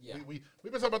 Yeah. We've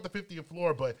been talking about the 50th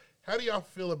floor, but how do y'all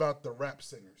feel about the rap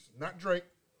singers? Not Drake,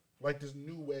 like this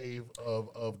new wave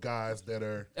of guys that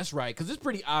are That's right, because it's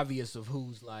pretty obvious of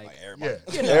who's like. Everybody.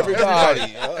 yeah. everybody.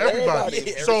 Everybody.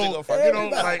 Every So single fucking you know,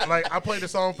 like I played a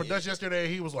song for Dutch yesterday.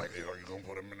 He was like, "Hey, are you gonna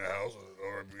put him in the house?"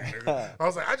 Nigga? I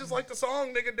was like, "I just like the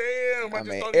song, nigga. Damn." I just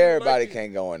mean, thought you would everybody like it.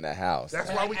 can't go in the house. That's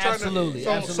why we trying Absolutely, to.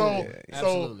 absolutely.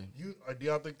 So you do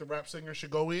y'all think the rap singers should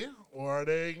go in, or are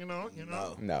they? You know.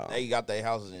 No. They got their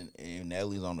houses in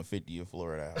Nellie's on the 50th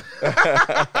floor of the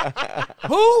house.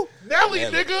 Who? Nelly,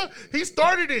 nigga, he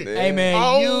started it. Hey, man,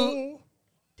 Oh, you.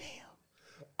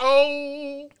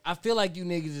 oh. I feel like you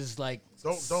niggas is like.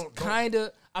 Don't. Kind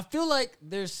of. I feel like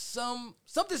there's something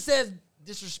says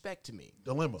disrespect to me.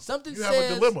 Dilemma. Something you says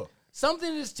have a dilemma.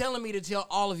 Something is telling me to tell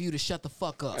all of you to shut the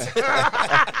fuck up.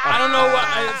 I don't know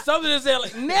why. Something is saying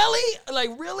like Nelly, like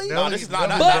really? Nelly- No, this is not.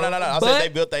 No. I but- said they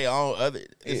built their own other.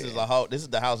 This is a whole. This is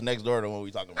the house next door to what we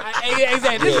talking about.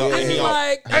 Exactly. This is Yeah.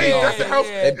 like. Hey, that's the house.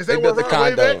 yeah. Is They that where built the Rod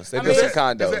Wave at? condos. They I built mean,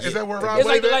 some condos. Is that where Rod It's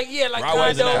Wave like at? like Rod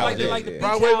Wave's in condos, that like house. like the Yeah. beach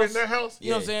Rod Wave house. in that house? You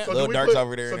know what I'm saying? So Lil do we Durk's put,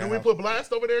 over there So in do that we house. put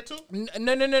Blast over there too? No.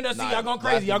 See, Nah, y'all going Blaq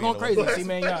crazy. Y'all could be going in the crazy. See,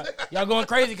 man, y'all going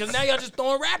crazy because now y'all just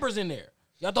throwing rappers in there.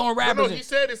 Y'all throwing No, rappers. he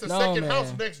said it's a No, second man.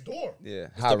 house next door. Yeah,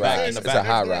 the high back, rise. in the It's back. a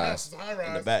high Next door rise. house is a high rise.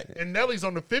 In the back. And Nelly's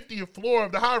on the 50th floor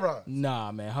of the high rise.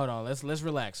 Nah, man, hold on. Let's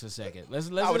relax for a second. Let's.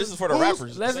 Oh, but this is for the Who's-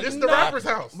 rappers. It's the rapper's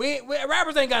house. We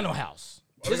rappers ain't got no house.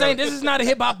 This is not a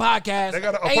hip hop podcast. They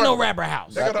got an Ain't no apartment. rapper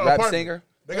house. They got an Rap apartment. singer.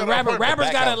 They got an Rappers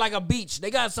apartment. got house. like a beach.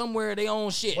 They got somewhere they own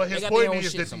shit. But they his got their point own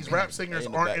is shit that these somewhere. rap singers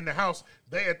In the aren't back. in the house.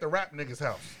 They at the rap niggas'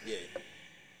 house.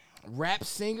 Rap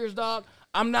singers, dog.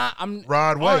 I'm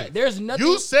Rod all Wave. right, there's nothing.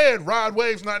 You said Rod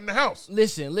Wave's not in the house.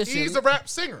 Listen. He's a rap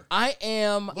singer. I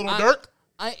am Little I- Dirk?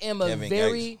 I am a Kevin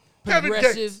very Gates. Kevin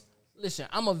progressive. Gates. Listen,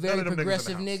 I'm a None very of them niggas in the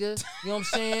progressive house. nigga. You know what I'm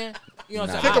saying? You know what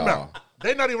I'm Kick saying? them out.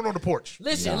 They not even on the porch.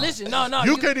 Listen. No.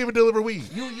 You can't even deliver weed.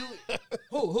 You.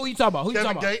 Who you talking about? Who you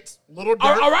Kevin talking about? Gates, Little Dirk.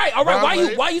 All right. Rod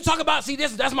Wave. Why you talk about? See,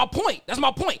 that's my point. That's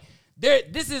my point.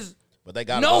 This is But they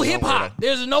got no hip hop.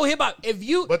 There's no hip hop. If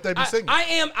you, But they be singing. I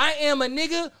am a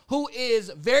nigga who is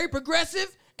very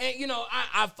progressive, and you know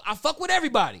I fuck with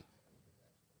everybody.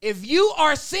 If you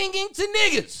are singing to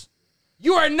niggas,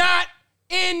 you are not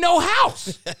in no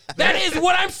house. That is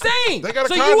what I'm saying. They got a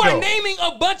so you are condo. naming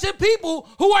a bunch of people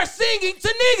who are singing to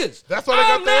niggas. That's why they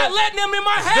got I'm their- not letting them in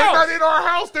my They're not house. in our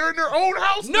house. They're in their own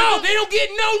house. No, nigga. they don't get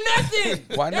no nothing.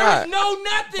 Why There's not? no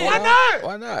nothing. Why not?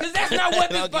 Why not? Because that's not what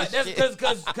They don't this. get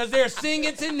That's because they're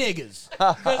singing to niggas.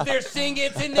 Because they're singing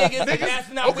to niggas. And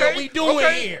that's not Okay, what we doing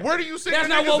okay. here. Where do you sing That's to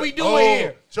not niggas what we at? doing Oh,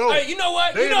 here. Joe, Hey, you know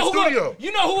what? they in the studio.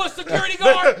 You know who a security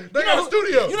guard? They you got know a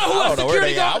studio. You know who I a don't know where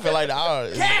security they at. I guard? feel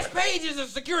like Cash Page is a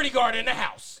security guard in the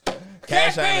house.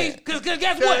 Cash Cash ain't Page, because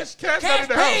guess Cash- what? Cash not in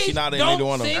the house. Page She not in don't neither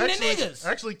one of them. sing to niggas.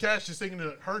 Actually, Cash is singing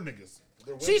to her niggas.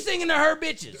 They're women. She's singing to her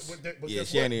bitches. But Yeah, guess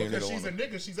she what? ain't even Because in she's the a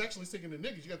nigga. She's actually singing to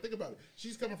niggas. You gotta think about it.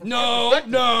 She's coming from No, her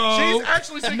perspective. no. She's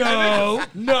actually singing to No,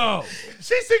 niggas. no,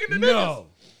 She's singing to niggas. no.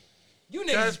 You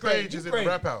niggas Cash crazy. Page You is in crazy.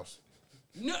 the rap house,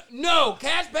 No,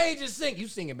 Cash Page is singing. You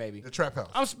singing, baby. the trap house.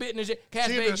 I'm spitting this shit. Cash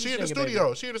She Page, in you the singing, studio.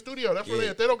 baby. She in the studio. That's where Yeah. they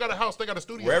at. They don't got a house. They got a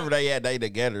studio. wherever they at, they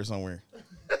together somewhere.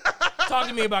 Talk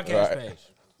to me about Cash Right.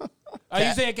 Page. Are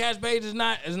you saying Cash Page is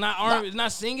not arm, is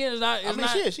not singing? Is not? Is I mean,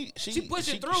 not, she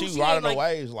pushing through. She She riding ain't the like-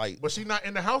 waves like. But she not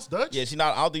in the house, Dutch. Yeah, she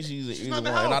not. I don't think she's either not in one. the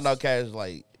And I house. know Cash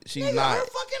like she's Nigga, not. her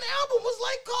fucking album was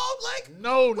like called like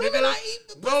No, Women nigga. I Eat,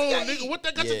 the No, Pussy I nigga. Eat. What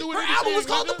that got Yeah. to do with Her anything? album was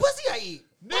called nigga? The Pussy I Eat.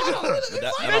 Nigga. Hold on,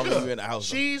 That fuck don't it. leave you in the house.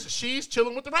 though. She's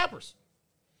chilling with the rappers.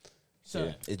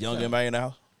 Son. Is Young M.A. in the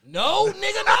house? No,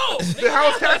 nigga, no. The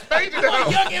house Cash Page in the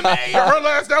house. Young M.A. Her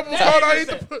last album was That called nigga I Eat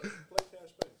said- the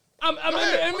I'm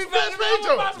ahead. let me What's Cash Page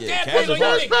I'm on? Yeah, Cash Cash Page on is your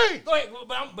Cash nigga. Page. Go ahead,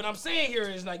 but I'm saying here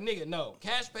is like nigga, no.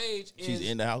 Cash Page is She's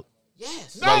in the house.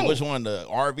 yes. No. Like which one? The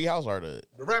R&B house or the?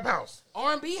 The rap house.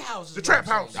 R&B house. is The what trap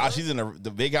I'm saying. house. She's in the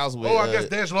big house with. Oh, I guess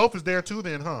Dej Loaf is there too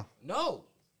then, huh? No.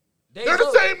 They're the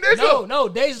Dej same nigga. No,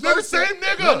 Dej They're the Loaf same sing-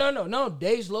 nigga. No.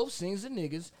 Dej Loaf sings to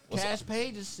niggas. Cash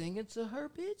Page is singing to her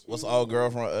bitch. What's the old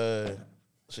girl from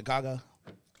Chicago?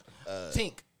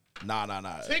 Tink. Nah.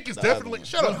 Tink is The definitely. other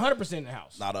Shut up. 100% in the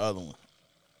house. one. Nah, the other one.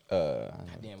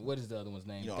 Damn, what is the other one's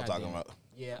name? You know what I'm God talking damn it. about.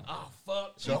 Yeah. Oh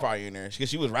fuck. She probably in there. Cause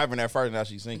she was rapping at first. Now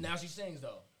she's singing. Now she sings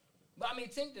though. But I mean,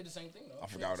 Tink did the same thing though. I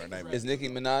forgot what her Tink name was Is Nicki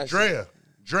Minaj?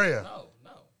 Drea. No.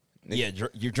 Yeah,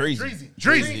 you're Dreezy. Dreezy.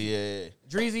 Dreezy. Yeah.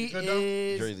 Dreezy Good though.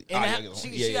 is Dreezy. in Ah, the yeah, house.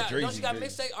 yeah, She got, Dreezy, don't she got Dreezy.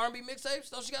 mixtape R&B mixtapes?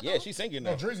 Don't she got Yeah, those? she's singing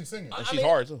No, now. Dreezy singing. And I she's mean,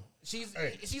 hard too. She's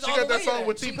Hey, she's she all got the that way song in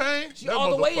with there. T-Pain? She's That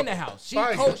all the way in the motherfucker house.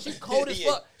 fire. She's cold as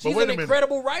Yeah. fuck. She's wait an a minute.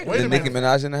 incredible writer. Wait a Is minute. Nicki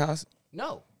Minaj in the house?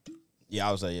 No. Yeah,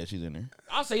 I would say yeah, she's in there.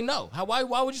 I'll say no. Why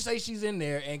would you say she's in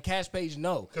there and Cash Page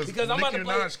no? Because I'm about Nicki to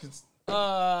play. Minaj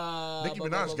can- Nicki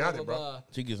Minaj got it, bro.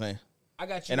 She can sing. I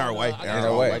got you. In her way. I got In you her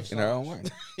on way. White In her Songs. own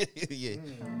way. Yeah.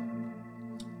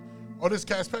 Oh, this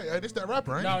Cash Page. Hey, this that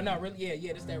rapper, ain't it? No, really.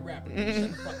 Yeah, this that rapper.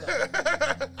 Shut the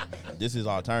fuck up. This is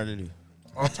alternative.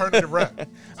 Alternative rap. It's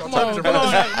Come on, alternative come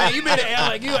on, rap. man. You been to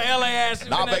LA. You an LA ass.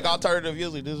 Nah, I make alternative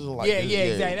music. This is like Yeah, this, yeah,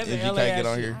 exactly. That's if an you LA can't get ass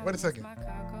on shit. here. Wait a second.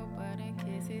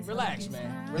 Relax,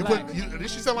 man. You Relax. put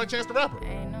this should sound like Chance the Rapper.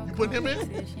 You putting him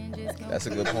in? That's a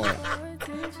good point.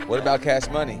 What about Cash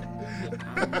Money?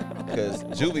 Because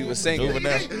Juvie was singing. Juvie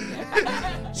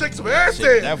now. Shake some ass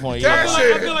Shit, in. that point, Cash yeah.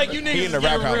 I in. feel like you He niggas in the is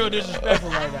rap getting house. real disrespectful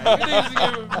right now. You niggas is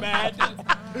getting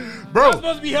mad. Bro, I'm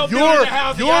supposed to be helping in the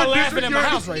house and y'all laughing at my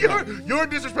house right now. You're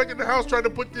disrespecting the house trying to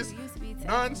put this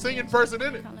non-singing person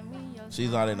in it.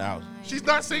 She's not in the house. She's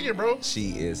not singing, bro.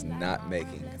 She is not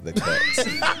making the cuts.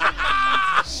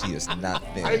 She is not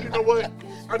Hey, thin. you know what?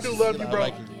 I do love you, bro.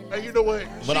 like it. Hey, you know what?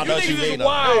 But I You know what you niggas mean is though.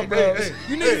 wild, Hey, bro. hey,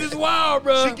 You hey. niggas is wild,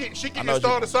 bro. She can know get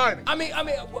started signing. I mean,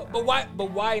 but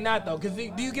why not though? Because do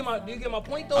you get my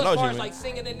point though? I know As what far you as mean. like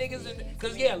singing the niggas,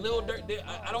 because yeah, Lil Durk.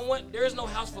 I don't want. There is no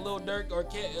house for Lil Durk or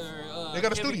They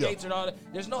got a Kevin studio. Gates and all that.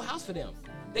 There's no house for them.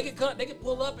 They could come, they could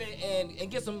pull up and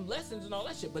get some lessons and all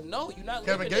that shit. But no, you're not.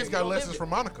 Kevin living Gates there. got You don't lessons live from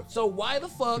there. Monica. So why the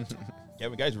fuck?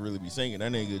 Kevin Gates really be singing.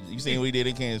 That nigga, you seen what he did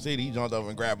in Kansas City? He jumped over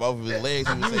and grabbed both of his legs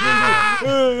and was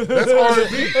singing. That's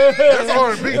R&B. That's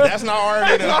R&B. That's not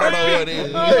R&B. Then I don't know what it is.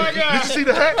 Oh my god! Did you see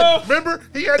the hat? Remember?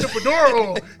 He had the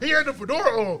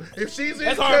fedora on. If she's in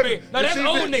That's Kevin, R&B. No, that's if she's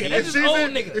old in- nigga. if That's just she's old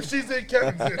in- nigga. If she's in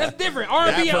Kevin's in. That's different.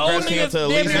 R&B and That old progressed niggas him to at damn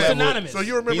least near level. synonymous. So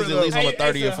you remember He's at least on the Hey,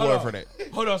 30th son, floor for that.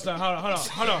 Hold on, son.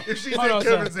 Hold on. If she's Hold in on,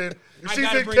 Kevin's son. in. If I she's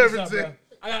gotta in bring this up, Kevin's in.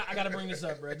 bro. I gotta bring this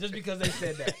up, bro. Just because they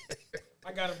said that.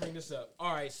 I gotta bring this up.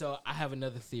 All right, so I have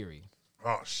another theory.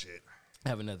 Oh, shit.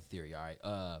 All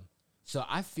right. So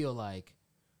I feel like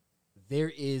there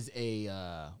is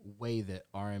a way that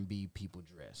R&B people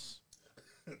dress.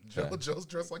 Joe's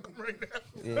dressed like him right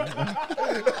now.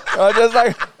 Oh, just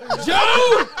like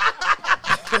Joe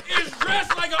is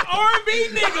dressed like an R&B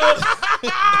nigga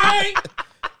right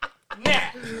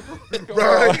now.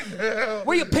 Right now.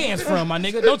 Where your pants from, my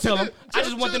nigga? Don't tell them. I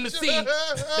just want them to see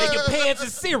that your pants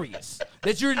is serious.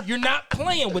 That you're not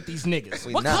playing with these niggas.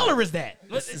 We What not. color is that?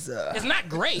 is, It's not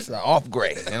gray. it's an off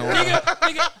gray. You know?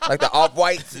 Nigga, Like the off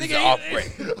whites is Nigga, the off gray.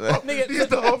 nigga. These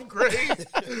the off grades.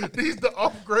 These the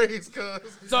off grades, cuz.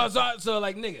 So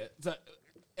like nigga. So,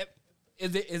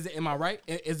 is it? Am I right?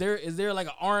 Is there like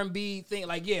an R&B thing?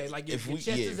 Like like your chest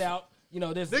is out. You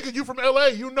know this. Nigga, you from LA.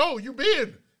 You know you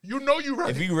been. You know you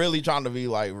right. If you really trying to be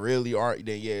like really art,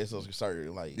 then yeah, it's a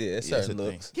certain like Yeah, it's a certain thing.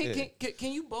 looks.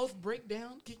 Can you both break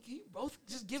down? Can you both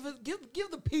just give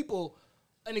the people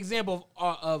an example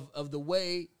of the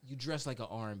way you dress like an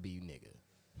R&B nigga?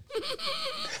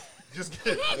 Just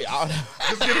get I mean, I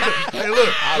just get it. Hey, look.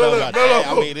 I don't know about that.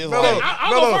 I mean, it's like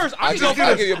I'll go first. I'll go I'll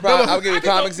first. give you a prime. I'll give you a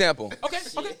prime example. Okay.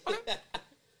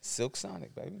 Silk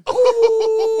Sonic, baby.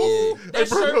 Ooh, Hey, that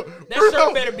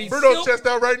shirt better be Bruno silk, chest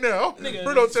out right now. Nigga,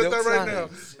 Bruno chest Silk out right now.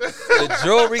 Sonic. The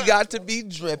jewelry got to be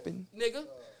dripping. nigga.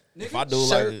 if I do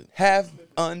Shirt like half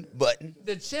unbuttoned.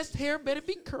 The chest hair better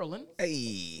be curling.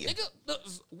 Hey.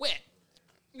 Nigga, wet.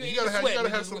 You gotta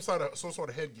have some sort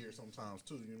of headgear sometimes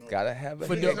too. You know. Gotta have a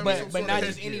Fedora, some but sort but of not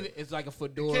just headgear. any. It's like a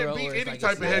fedora. Can't beat or it's any like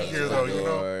type of headgear though. You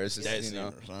know. Or it's just, that's you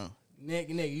know.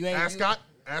 Nigga, you ain't Ascot.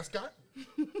 Ascot.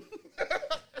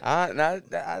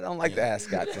 I don't like the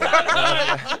ascot thing.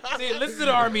 See, listen to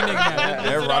the R&B nigga now. Listen to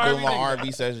whenever the I do R&B my nigga.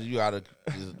 R&B sessions, you gotta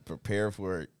just prepare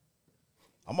for it.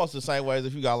 Almost the same way as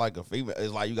if you got like a female.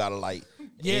 It's like you gotta like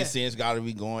incense gotta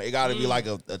be going. It gotta be like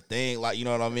a thing, like you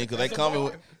know what I mean? Because they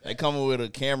coming with a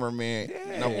cameraman.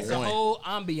 Number It's one. a whole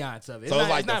ambiance of it. So It's it's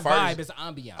like not the first- vibe, it's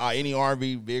ambiance. Any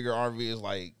R&B, bigger R&B is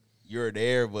like you're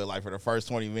there, but like for the first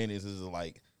 20 minutes, it's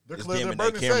like They're it's clear. dim They're in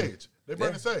that burning camera. sage. They're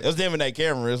burning sage. It's dim in that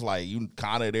camera. It's like you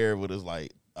kind of there, but it's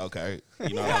like okay,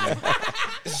 you know what I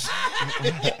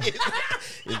mean?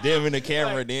 It's dim in the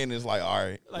camera, then it's like all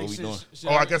right, Like, what we doing? Oh,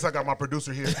 I guess I got my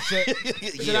producer here.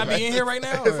 Should I be in here right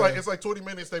now? It's like 20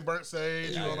 minutes. They burnt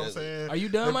sage. You know what I'm saying? Are you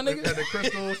done, my nigga? And the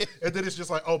crystals. And then it's just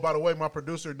like, oh, by the way, my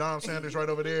producer Dom Sanders right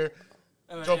over there.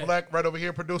 Joe Blaq right over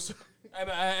here, producer.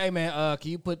 Hey man,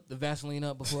 can you put the Vaseline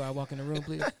up before I walk in the room,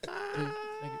 please? Please,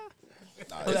 thank you.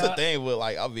 It's a thing, but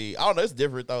like I mean, I don't know. It's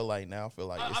different though. Like now, I feel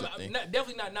like it's a I'm thing.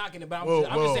 definitely not knocking it, but I'm Well,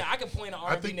 just saying I can point an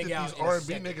I R&B think nigga that out. these in a R&B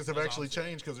second. niggas have That's all actually I'm saying.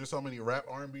 changed because there's so many rap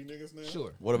R&B niggas now.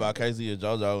 Sure. What about Casey and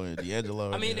JoJo and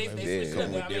D'Angelo? I mean, they switched Yeah. up.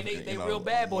 I mean, they Different, you know, real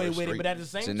bad boy more with it, street. but at the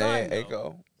same Janae time, and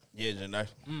though, Aiko. Yeah, Janae.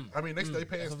 I mean, they pants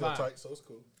a still vibe. tight, so it's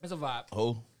cool. it's a vibe.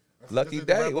 Who? Lucky This is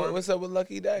the Day. rap R&B. What's up with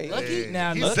Lucky Day? Lucky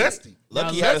now, He's Lucky, zesty.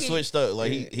 Lucky Now, had to Lucky- switch up.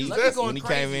 Like he Lucky going when he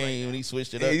came crazy in, right when he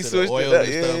switched it Yeah, up he to the switched oil it up.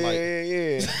 and Yeah, stuff. yeah, Like yeah.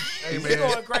 Hey He's man,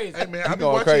 going crazy. Hey man, He I be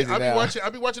going watching. crazy I be now. watching. I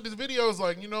be watching his videos.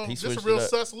 Like you know, He just a switched real it up.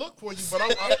 sus look for you. But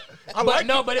I But like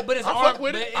no, it. but it's I R. fuck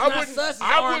with But it. it's I not wouldn't- sus. It's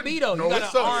I wouldn't- R&B though. no, You got it's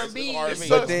an sus. R&B. It's R&B. It's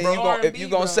But sus, then bro. you gon' if R&B, you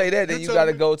gonna bro. say that, then You you tell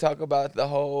gotta me. go talk about the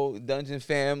whole Dungeon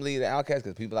family, the Outcast,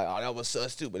 because people like, oh, that was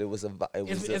sus too, but it was a.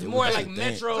 It's more like thing.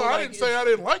 Metro. No, I like, didn't say I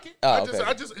didn't like it. Oh,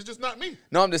 It's just not me.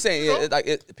 No, I'm just saying, You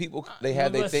know? people they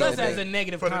have their But thing. sus that has they- a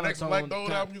negative For the next connotation. Black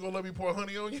Gold album, you gonna let me pour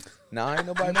honey on you? Nah, ain't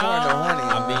nobody pouring no honey.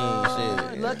 I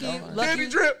mean, shit. Lucky, Candy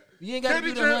drip. You ain't got to Candy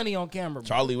do the drip. honey on camera, bro.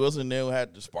 Charlie Wilson then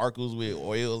had the sparkles with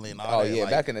oil and all Oh that. yeah,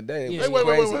 like, back in the day, it Yeah. was Wait,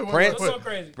 crazy. wait. Prince, That's so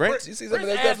crazy. Prince, you see some of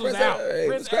Prince that ass stuff? was Prince, out. it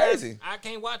Prince was crazy. ass, I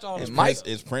can't watch all And this. Mike-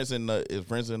 Is Prince in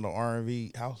the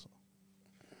R&B house?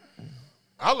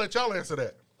 I'll let y'all answer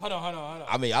that. Hold on.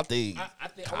 I mean, I think I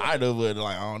think- kind of, but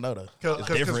like I don't know though. It's Because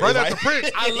different. right It's after like-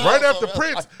 Prince, I love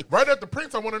right after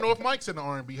Prince, I want to know if Mike's in the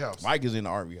R&B house. Mike is in the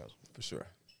R&B house. For sure.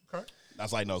 Okay.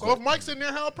 That's like no. So if Mike's in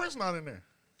there, how Prince not in there?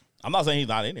 I'm not saying he's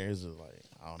not in there. It's just like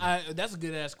I don't know. That's a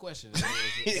good ass question.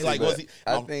 It's like But was he?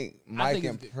 I think Mike think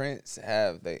and it's good. Prince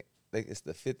have they it's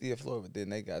the 50th floor, but then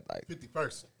they got like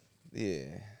 51st. yeah.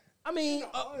 I mean,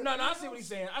 no, I see what he's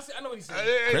saying. I know what he's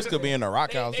saying. Chris could be in the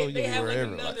rock house, so you they can be have like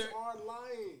wherever. another. Are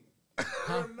lying.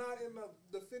 They're not in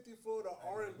the 54 the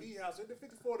R&B house. They're the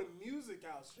 54 the music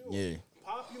house. Sure. Yeah.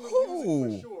 Popular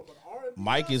music for sure, but R&B.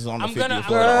 Mike is on the I'm 50 gonna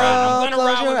floor.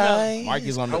 ride with them. Mike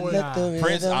is on the Let the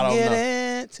Prince. rhythm I don't get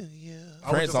know. into you. I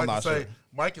would Prince, just I'm like not to say, sure.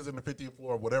 Mike is in the 50th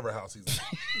floor of whatever house he's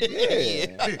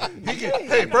in. Yeah.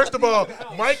 Hey, first of all,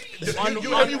 Mike,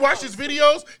 have you watched his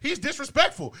videos? He's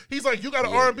disrespectful. He's like, you got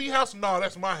an R&B house? No,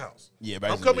 that's my house. Yeah, I'm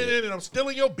basically, coming yeah. in and I'm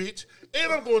stealing your bitch,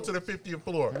 and I'm going to the 50th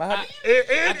floor. And My-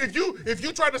 if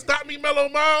you try to stop me, Mellow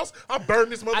Miles, I'll burn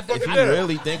this motherfucker If you down.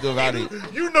 really think about it,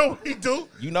 You know he do.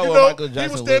 You know what Michael He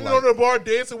Jackson was look standing like. on the bar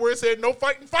dancing where it said no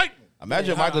fighting, fighting.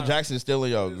 imagine Michael Jackson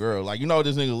stealing your girl. Like, you know what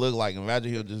this nigga look like.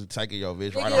 Imagine he'll just taking your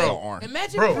bitch right off Nigga, your arm.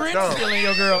 Imagine Bro, Prince no. stealing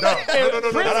your girl. No, Hey, no,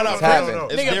 Prince, It's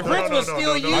happened. It's Nigga, different. Prince will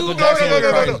steal you. Michael Jackson No.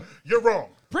 is crazy. You're wrong.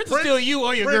 Prince will steal you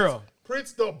or your girl. Prince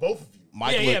stole both of you.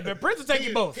 Mike Yeah, look, but Prince will take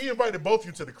you both. He invited both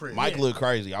you to the crib. Mike look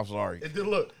crazy. I'm sorry. And then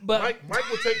look, But-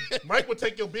 Mike would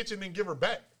take your bitch and then give her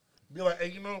back. Be like,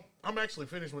 hey, I'm actually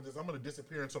finished with this. I'm gonna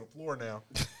disappear into the floor now,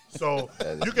 so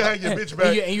you can have your bitch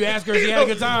back. And you ask her if she had a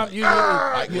good time. You,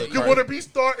 You want to be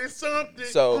starting something?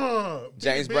 So,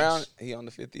 James bitch. Brown, he on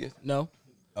the 50th. no.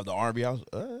 Of the R&B house?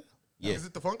 Yeah. Is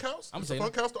it the Funk House? I'm Is the saying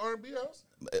Funk House the R&B house?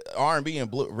 R&B and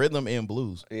rhythm and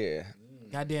blues. Yeah.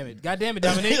 God damn it,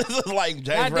 Dominique. It's like James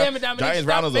God Brown. damn it, Dominique, James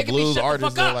Brown stop is a making me blues shut the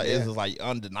artist. fuck So up. like, it's just like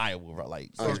undeniable, bro. Like,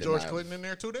 So is George Undeniable. Clinton in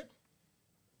there too? Then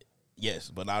yes,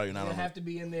 but not You on have to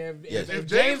be in there. Yes. If If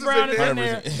James Brown is in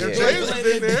there, 100%. if Yeah. James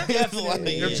is in there,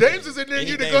 if James is in there, you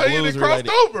need to Anything go ahead and blues cross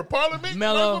related. over. Parliament,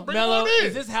 Mello, bring him on in.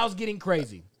 is this house getting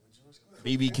crazy?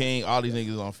 BB King, all these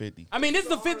niggas on 50. I mean, this is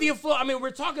the 50th floor. I mean,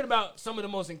 we're talking about some of the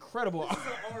most incredible. This is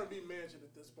an R&B mansion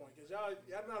at this point, because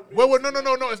y'all not.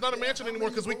 Well, no. It's not a mansion anymore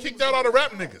because we kicked out all the rap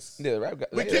niggas. Yeah, the rap guy.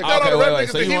 We yeah. kicked out all the Okay, rap wait,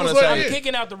 niggas so that you he wanna was say- I'm letting in.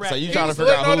 kicking out the rap. So you niggas. trying to was figure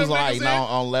letting all out who's them like niggas now in.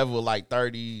 on level like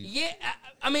 30? Yeah,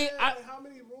 I mean, How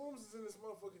many rooms is in this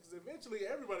motherfucker? Because eventually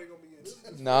everybody gonna be in this.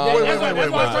 No, Wait, that's why wait. I'm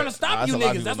trying to stop Nah, you that's a lot of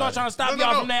niggas. people That's why I'm not. trying to stop No,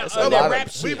 y'all no. from that, That's a that lot of- rap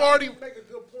shit. We've already You make a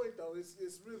good point though.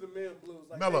 It's rhythm and blues.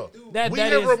 Like Mello. they do. That- we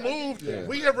that have is- removed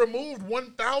we have removed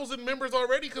 1,000 members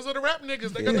already because of the rap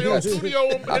niggas. They got their own Yeah. studio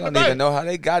in I the don't back. even know how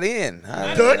they got in.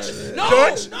 Dutch, No,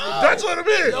 Dutch no. let them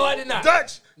in. No, I did not.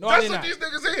 Dutch, No, I Dutch did let not. these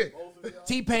niggas in.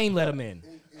 T-Pain let him in.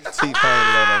 T-Pain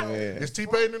let him in. Is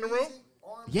T-Pain in the room?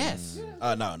 Yes.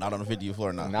 No, not on the 50th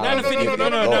floor. No. No. Not in the 50th. No,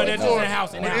 that's just in the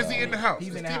house. But is he in the house? He's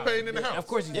Is in the house. T-Pain in the house? Of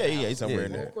course he's Yeah, in the yeah, house. he's somewhere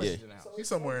in Yeah. there. Of course Yeah. he's in the house. He's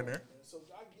somewhere in there. So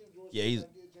I give George. Yeah, he's- I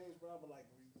give James Brown, but like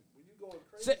when you going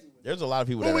crazy. Say- with There's a lot of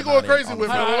people. Who that we are going not in crazy on with,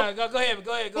 the- Mello? Hold on, go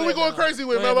ahead. Go Who we going crazy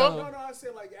with, Go ahead, Mello? No, I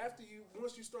said like after you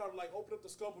once you start like open up the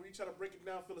scope and you try to break it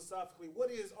down philosophically, what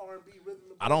is R&B rhythm?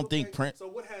 And I don't blues, think okay? Prince- So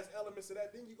what has elements of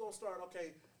that? Then you gonna start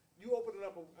okay. You opening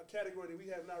up a category that we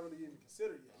have not really even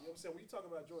considered yet. You know what I'm saying? When you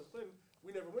talking about George Clinton,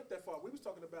 we never went that far. We was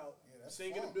talking about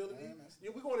singing ability.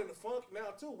 Yeah, we going into funk now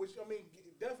too, which I mean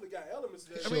definitely got elements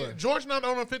there. I mean, George not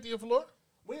on the 50th floor.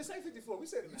 We didn't say 54. We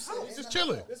said in the He's house. just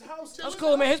chilling. This house. That's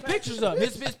cool, man. His picture's up.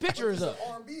 His picture is up.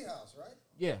 R&B house, right?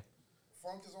 Yeah.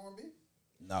 Funk is R&B.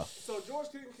 No. So George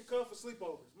Clinton can come for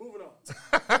sleepovers. Moving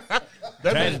on.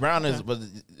 James Brown is, but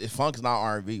funk's not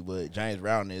R&B, but James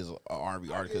Brown is an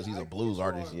R&B artist because he's a blues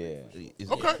artist. Yeah.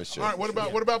 Okay. for sure, All right. What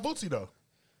about Bootsy though?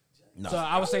 No. So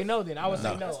I would say no then. I would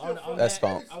say no. On That's that,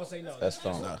 funk. I would say no. That's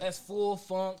funk. That's full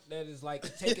funk. That is like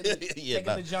taking, Yeah, taking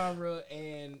nah. the genre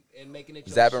and making it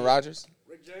your Zapp shit. and Rogers?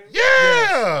 Rick James. Yeah.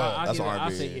 I'll That's give it- I'll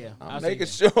R&B, say yeah. yeah. I'll I'm say making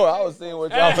yeah. sure. I was seeing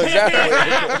what y'all was happening.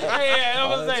 Yeah, I'm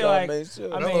gonna say I'll like, make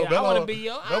sure. I mean, I Mello, want to be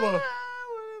your. Mello. I wanna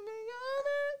be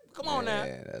your. Come on now.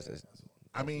 Yeah, that's a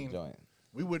I mean, joint.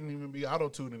 we wouldn't even be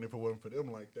auto-tuning if it wasn't for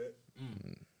them like that.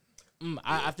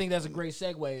 I think that's a great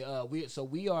segue.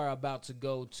 We are about to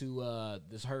go to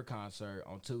this Her concert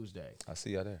on Tuesday, I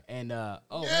see y'all there. and Yeah.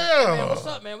 man, what's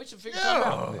up, man? We should figure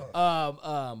something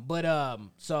out.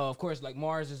 So of course, like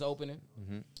Mars is opening.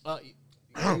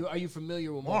 Are you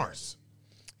familiar with Mars? Mars.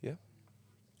 Yeah.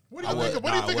 What do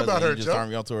you think about her, You just Joe? turned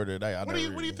me on tour today. What do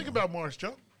you think about Mars,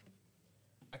 Joe?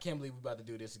 I can't believe we're about to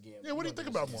do this again. Yeah. What do you think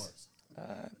about Mars?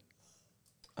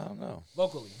 I don't know.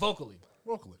 Vocally. Vocally.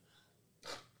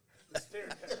 The stare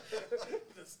down.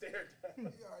 The stare down.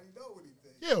 You already know what he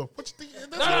thinks. Yeah. What you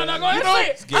think? No, go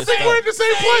ahead. Say it. I think we're in the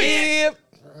same place. Yep.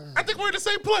 I think we're in the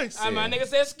same place. My nigga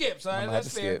said skip, so I'm gonna that's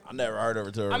have to fair. skip. I never heard of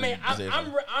her tour. I mean,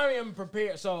 I am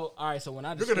prepared. So all right, so when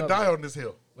I You're gonna die on this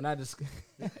hill. when I just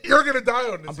You're gonna die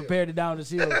on this I'm hill. prepared to down this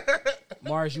hill.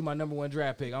 Mars, you my number one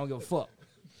draft pick. I don't give a fuck.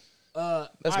 Let's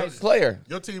all go right, player.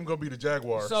 Your team gonna be the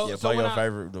Jaguars. So, Yeah, so play when your I,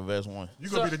 favorite, the best one. you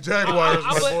gonna so be the Jaguars,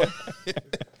 my boy.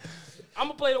 I'm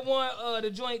gonna play the one,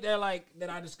 the joint that I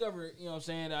discovered. You know what I'm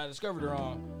saying? That I discovered her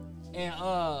on. And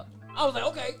I was like,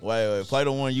 okay. Wait, play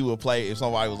the one you would play if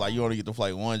somebody was like, you only get to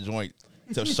play one joint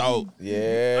to show.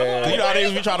 Yeah. You know how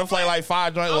they be trying to play like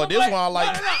 5 joints. Well, this one I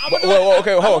like. Whoa,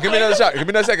 okay, hold on. Give me another shot. Give me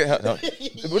another second. Hold on.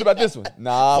 What about this one?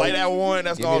 Nah. Play that one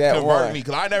that's Give me gonna that convert one. me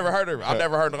because I never heard her. I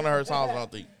never heard none of her songs. I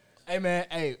don't think. Hey man,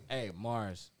 hey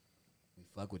Mars, we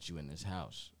fuck with you in this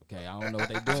house. Okay, I don't know what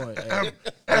they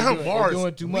doing. Mars,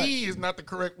 doing too much. we is not the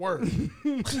correct word.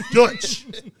 Dutch.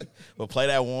 But play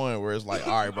that one where it's like,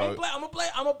 all right, bro, I'm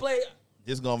gonna play.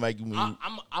 this gonna make me.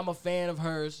 I'm a fan of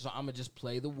hers, so I'm gonna just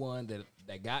play the one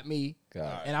that got me,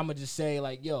 God. and I'm gonna just say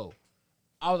like, yo,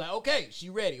 I was like, okay, she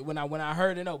ready. When I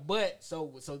heard it, no, but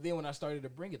so then when I started to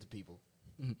bring it to people,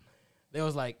 they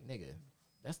was like, nigga,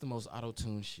 that's the most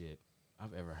auto-tune shit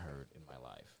I've ever heard in my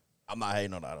life. I'm not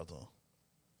hating on the auto-tune.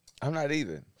 I'm not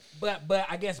either. But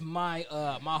I guess my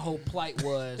whole plight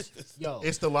was, yo,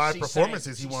 It's the live she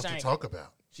performances sang- he wants to sang talk it.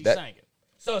 about. She That- sang it.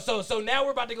 So now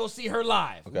we're about to go see her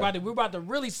live. Okay. We're about to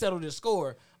really settle this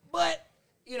score. But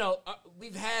you know,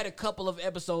 we've had a couple of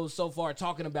episodes so far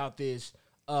talking about this,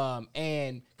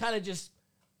 and kind of just,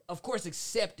 of course,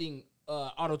 accepting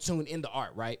auto-tune in the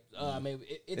art, right? I mean,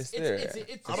 it's there.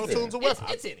 Auto-tune's a weapon.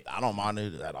 It's in it. I don't mind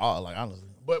it at all. Like honestly,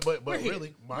 But here.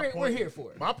 really, We're here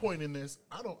for it. My point in this,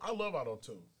 I love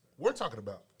auto-tune. We're talking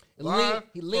about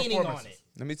He leaning on performances.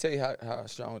 it. Let me tell you how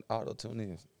strong auto-tune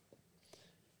is.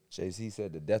 Jay-Z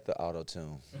said the death of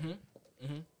auto-tune.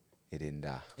 It didn't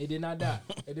die. It did not die.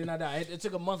 It did not die. It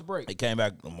took a month break. it came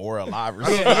back more alive or I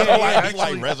don't- something. I don't Like, he actually-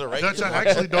 like resurrected. Dutch, I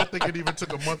actually don't think it even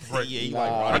took a month break. Yeah, he Nah.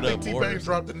 like I brought think it up more. T-Pain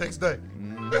dropped the next day.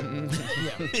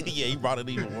 Yeah, he brought it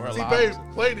even more alive.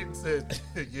 T-Pain played it and said,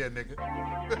 yeah, nigga.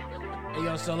 Hey,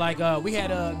 yo, so like we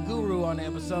had a Guru on the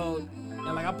episode, and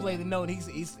like I played the note. He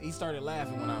started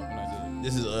laughing when I did it.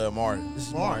 This is Mars. This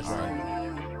is Mars. Mars,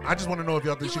 right? I just want to know if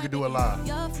y'all think she could do it live.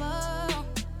 Your phone,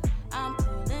 I'm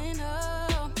pulling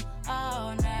up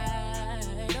all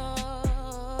night. Oh.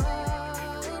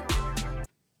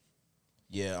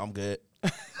 Yeah, I'm good.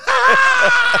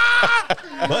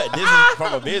 But this is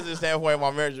from a business standpoint.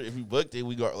 My manager, if you booked it,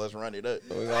 let's run it up.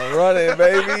 We're gonna run it,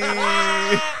 baby.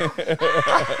 I'm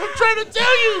trying to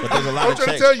tell you. But there's a lot I'm of trying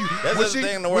checks. to tell you. That's when the she,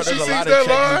 thing in the when world. she There's a sees lot of that checks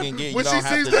you live, can get. You when she don't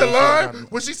have sees to that just live, run.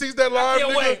 when she sees that live,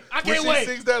 can't nigga, wait. I can't when wait.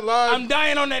 she sees that live, I'm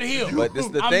dying on that hill. But this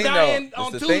the I'm thing dying though.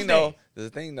 on This the Tuesday. thing though. This the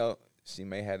thing though. She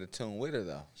may have a tune with her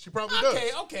though. she probably does.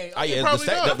 Okay. Oh yeah, probably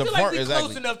does. I the feel like perform we exactly.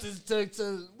 close enough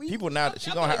to we, People now, I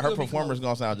she feel gonna like have her we'll be performance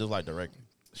close. gonna sound just like director.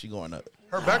 She going up.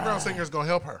 Her background singer is gonna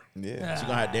help her. Yeah. She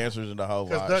gonna have dancers in the whole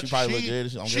Because vibe. Dutch, She probably look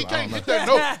good. she I can't don't hit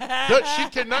know. that note. Dutch, she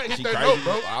cannot hit She that crazy. note,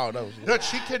 bro. I don't know. Dutch,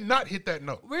 she cannot hit that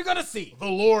note. We're gonna see. The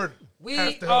Lord We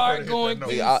has to help are her to hit going that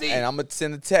to- note. see. And I'm gonna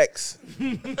send a text.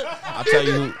 I'll tell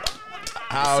you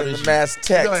how old Send is a she? mass Be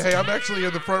text. like, hey, I'm actually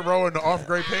in the front row in the off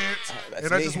gray pants, That's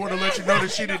and I me. just want to let you know that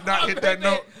she did not hit that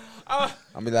note.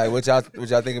 I'll be like, what y'all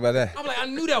think about that? I'm like, I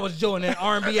knew that was Joe in that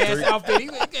R&B ass outfit. He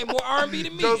got more R&B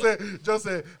than me. Joe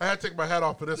said, I had to take my hat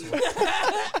off for this one.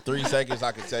 3 seconds,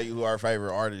 I can tell you who our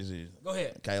favorite artist is. Go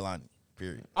ahead. Kaylani.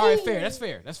 Period. All right, fair. That's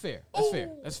fair. That's fair.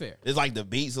 It's like the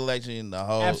beat selection, the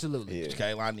whole. Absolutely. Yeah.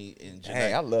 Kaylani and Janae.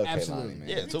 Hey, I love Absolutely. Kaylani, man.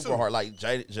 Yeah, super hard. Like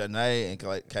Janae and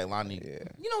Kaylani Yeah.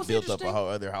 You know what's built up interesting? a whole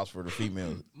other house for the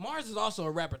females. Mars is also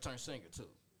a rapper turned singer too.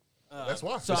 That's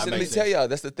why. So Let me makes tell sense. y'all,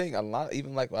 that's the thing. A lot,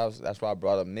 even like that's why I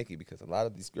brought up Nicki, because a lot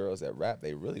of these girls that rap,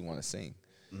 they really want to sing.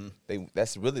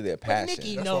 That's really their But passion.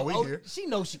 Nicki That's know, why we here. she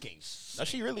knows she can't. No,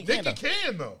 she really Nikki can.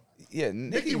 can, though. Yeah, Nikki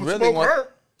Nicki would really smoke want.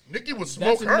 her. Nikki would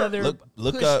smoke That's her. another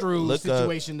Look push up- through look up-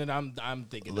 situation that I'm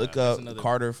thinking. Look of. That's up another,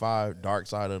 Carter 5, Dark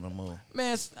Side of the Moon.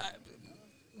 Man,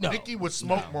 no. Nikki would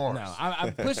smoke Mars. No,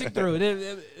 I'm pushing through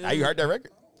it. Have you heard that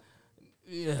record?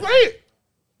 Yeah. Play it.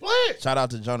 Play it. Shout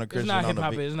out to Jonah It's Christian not on hip the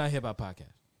hop. beat. It's not hip hop podcast.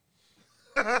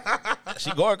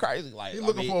 She going crazy. Like, He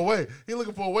looking for a way. He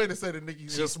looking for a way to say that Nikki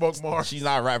just smoke Mars. She's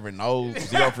not rapping no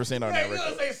 0% on that You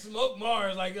gonna record. say smoke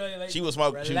Mars like She was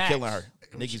smoking. She was relax. killing her.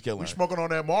 Nikki's killing We her. smoking on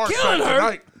that Mars Killing pack her?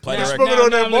 tonight. Play We the smoking record. on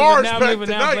Now that I'm Mars leaving- now I'm pack leaving-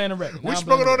 now I'm playing the tonight. record. We Now I'm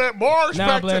smoking playing on that Mars Now I'm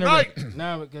pack playing the tonight. record.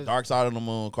 Now because Dark Side of the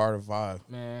Moon, Carter 5,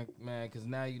 man, because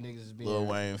now you niggas is being. Lil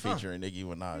Wayne featuring Nicki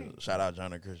Minaj. Shout out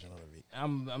Jonah Christian on the beat.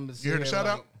 I'm. You hear the shout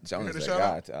out? You hear Jonas, the that shout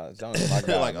out? guy. Jonas, my I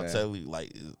feel guy, like man. I'm telling you,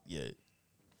 like, yeah.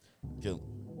 Kill.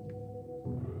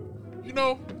 You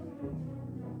know,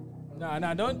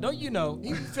 Nah, don't you know?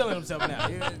 He's feeling himself now.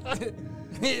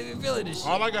 Feeling this shit.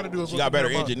 All I gotta do is She look got up better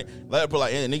their month. engineer. Let her put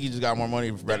like Nikki just got more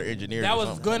money for better engineering. That or was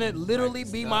something. gonna literally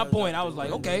be my point. I was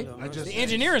like, okay, the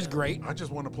engineer is great. I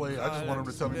just want to play. I just want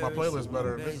him to tell me my playlist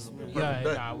better than niggas.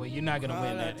 Yeah, nah, well, you're not gonna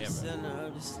win that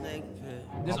ever.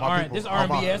 This All my people- this all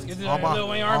my- R&B esque. Is this all my- Lil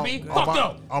Wayne R&B? all Fuck my-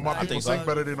 no. All my people think sing so.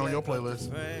 better than on your playlist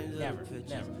Never.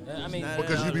 I mean,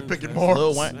 because you be picking more.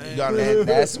 Lil Wayne, you got And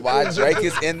that's why Drake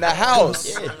is in the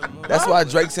house. That's why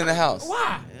Drake's in the house.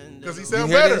 why? Because he You sound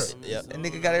hear better. this? Yep. That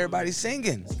nigga got everybody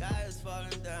singing.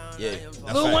 Yeah.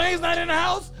 Lil Wayne's not in the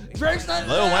house. Drake's not in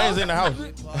the Lil house. Wayne's in the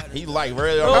house. He like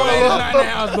really. Lil Wayne's not in the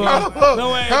house, bro.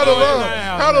 Lil Wayne's How to not in the love?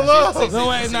 house. How to love? Lil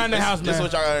Wayne's not in the house, This is man.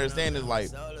 what y'all gotta understand is like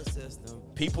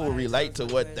people relate to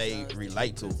what they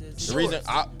relate to. The reason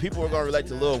people are gonna relate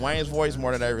to Lil Wayne's voice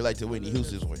more than they relate to Whitney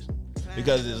Houston's voice,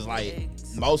 because it's like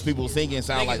most people singing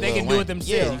sound like They Lil can do Wayne. it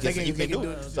themselves. Yeah, They you can can do do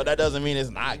it. it. So that doesn't mean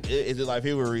it's not good. It's just like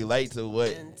people relate to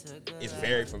what is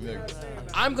very familiar.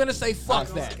 I'm gonna say fuck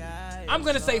that. I'm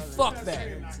gonna say fuck that.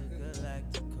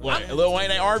 What? Lil Wayne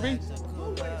ain't R&B?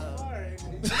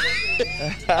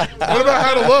 What about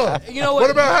How to Love? You know what? What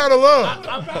about How to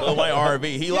Love? Lil Wayne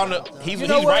R&B. He's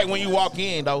know what? right when you walk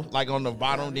in though, like on the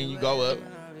bottom, then you go up.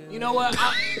 You know what?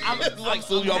 I'm Like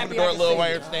soon you I'm open the happy door, I can Lil sing.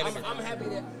 Wayne standing. I'm happy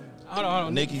that. Hold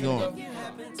on. Nikki going.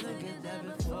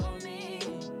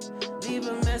 Leave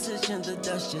a message in the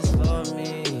dust just for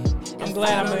me. I'm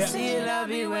glad I'm See it, I'll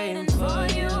be waiting for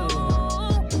you.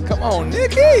 Come on,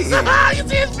 Nikki. You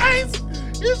see his face?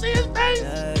 You see his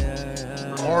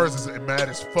face? Mars is mad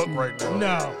as fuck right now.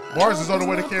 No. Mars is on the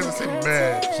way to Kansas City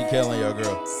mad. She killing your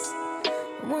girl.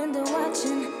 Wonder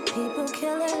watching people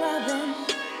kill it, Robin.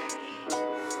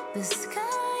 The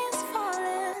sky is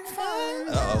falling.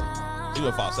 Uh-oh. She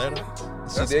went falsetto.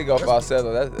 She did go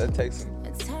falsetto. That takes some.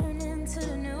 It's turning to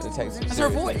the new. It takes some. That's her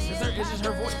voice. It's just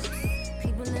her voice.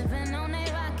 People living on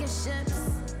their rocket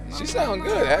ships. She sound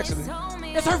good actually.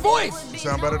 It's her voice. You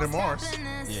sound better than Mars.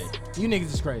 Yeah. You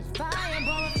niggas is crazy.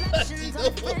 Fireball reflections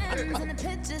on friends and the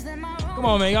pictures in my room. Come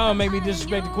on, man. Y'all don't make me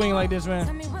disrespect the queen like this, Tell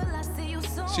man. me, will I see you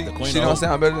soon? She don't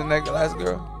sound better than that last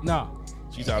girl. No.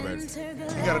 She sound better.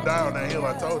 You gotta die on that hill,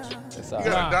 I told you. It's You all gotta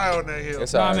right. die on that hill.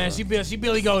 It's all Nah, right, man. bro. She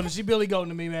Billy Golden. She Billy Golden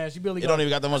to me, man. She Billy It don't Golden.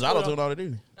 even got that much auto tune on it,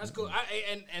 do That's cool.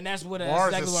 And that's what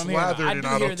Mars exactly is what I'm hearing. slathered I in do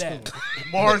hear auto-tune. that.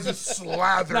 Mars is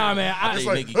slathered. Nah, man. I I think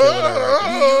like, Nikki killed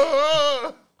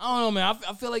that. don't know, man.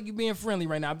 I feel like you're being friendly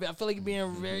right now. I feel like you're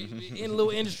being very in a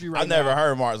little industry right I now. never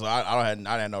heard Mars, so I had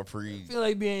no pre. I feel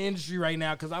like being in industry right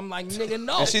now because I'm like, nigga,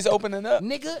 no. And she's opening up.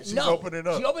 Nigga, She's no. opening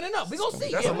up. She opening up. We gonna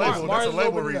see. That's Yeah, a label. Mars That's a is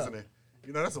label opening up. reasoning.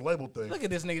 You know, that's a label thing. Look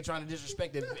at this nigga trying to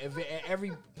disrespect it at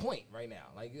every point right now.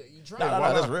 Like you trying.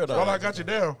 Nah, that's real though. While I got you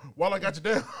down. Yeah, like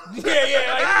this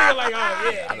nigga like,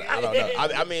 oh yeah. I don't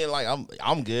know. I mean, like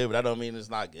I'm good, but that don't mean it's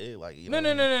not good. Like you know.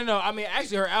 No. I mean,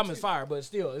 actually, her album is fire, but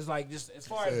still, it's like just as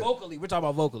far as vocally, we're talking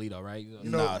about vocally though, right?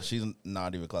 Nah, she's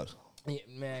not even close. Yeah,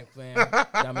 man,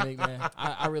 Dominique, man,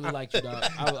 I really like you, dog.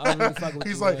 I really fuck with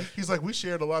you. He's like, we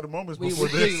shared a lot of moments We before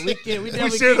this. we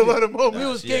definitely shared a kicked lot it. of moments. We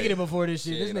was She kicking ain't- it before this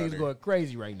shit. she This ain't on nigga's there. going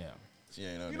crazy right now. She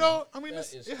ain't on You there. know, I mean,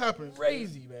 That is it happens.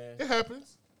 Crazy, man. It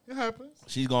happens. It happens.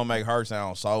 She's gonna make her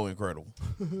sound so incredible.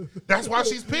 That's why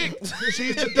she's picked.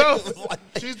 She's the duff.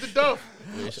 She's the duff.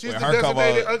 She's when the her come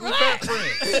designated on- ugly fat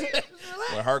friend.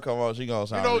 When her come on, she gonna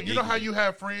sound. You know ridiculous. how you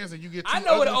have friends and you get. Two I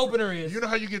know what ugly an opener is. You know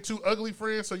how you get two ugly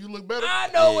friends so you look better. I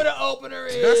know what an opener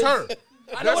is. That's her.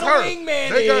 I know That's what her. a wingman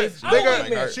They got- is. they I'm a got-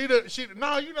 wingman. She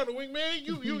nah, you not a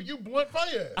wingman. You blunt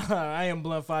fire. I am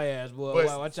blunt fire ass boy.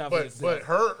 Watch out for this. But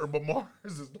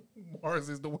Mars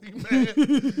is the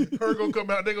wingman. Her gonna come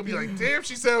out. They gonna be like, damn,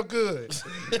 she sound good.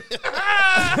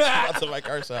 about to make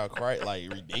her sound quite like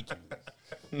ridiculous.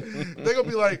 They gonna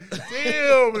be like,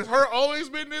 damn, has her always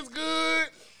been this good?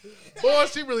 Boy,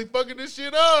 she really fucking this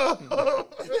shit up.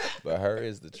 But her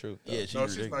is the truth. Though. Yeah, she's No,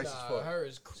 she's ridiculous. nice as fuck. Her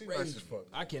is She's crazy. nice as fuck.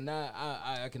 I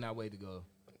cannot wait to go.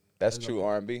 That's true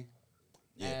R&B.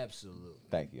 Yeah. Absolutely.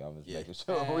 Thank you. I'm just Yeah. making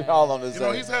sure we all on the You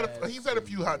know, same. he's had a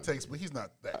few hot takes, but he's not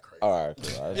that crazy. All right,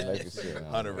 cool. I was making sure.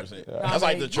 100%. Yeah. That's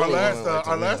like the Our truth.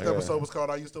 Our last Yeah. episode was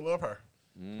called "I Used to Love Her."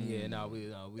 Yeah,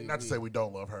 we Not to say we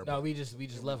don't love her. No, but we just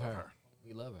love her.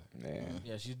 We love her. Man.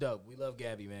 Yeah, she's dope. We love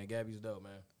Gabby, man. Gabby's dope,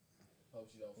 man. Hope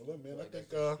she don't. Well, look, man, I like think,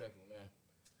 that's disrespectful,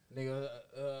 man.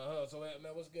 Nigga, so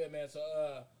man, what's good, man? So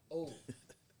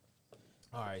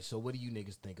all right. So what do you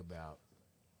niggas think about?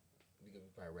 We can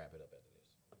probably wrap it up after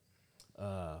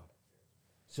this.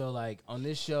 So like on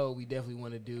this show, we definitely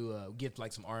want to do get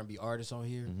like some R&B artists on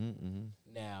here.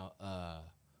 Now,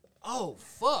 oh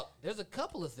fuck, there's a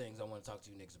couple of things I want to talk to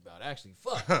you niggas about. Actually,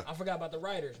 fuck, I forgot about the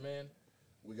writers, man.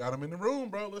 we got him in the room,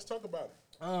 bro. Let's talk about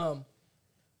it.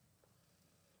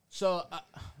 So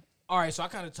All right, so I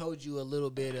kind of told you a little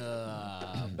bit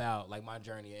about like my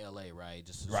journey in LA, right?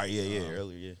 Just Right, yeah,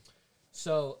 earlier, yeah.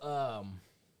 So,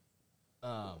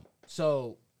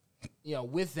 so you know,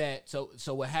 with that, so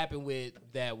what happened with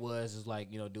that is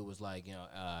like, you know, dude was like, you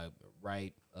know,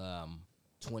 write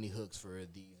 20 hooks for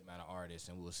these amount of artists,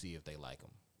 and we'll see if they like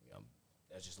them. You know,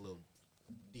 that's just a little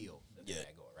deal that they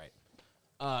had going,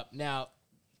 right? Now,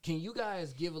 can you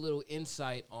guys give a little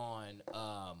insight on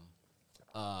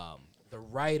the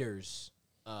writers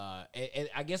and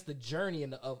I guess the journey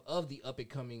of the up and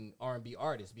coming R&B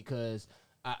artists? Because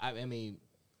I mean,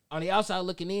 on the outside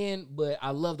looking in, but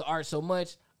I love the art so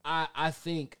much. I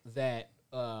think that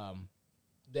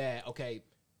okay,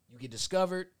 you get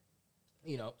discovered,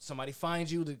 you know, somebody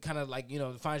finds you to kind of like, you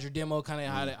know, finds your demo, kind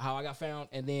of how I got found,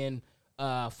 and then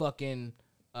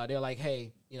they're like,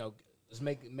 hey, you know, let's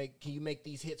make can you make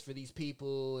these hits for these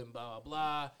people and blah blah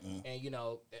blah, and you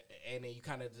know, and then you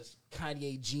kind of just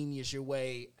Kanye genius your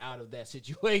way out of that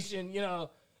situation, you know.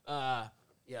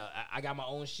 Yeah, I got my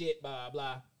own shit, blah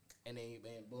blah, and then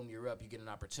boom, you're up. You get an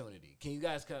opportunity. Can you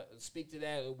guys speak to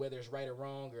that, whether it's right or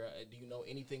wrong, or do you know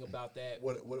anything about that?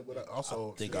 What I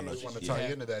also want to tie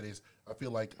into that is I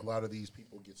feel like a lot of these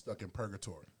people get stuck in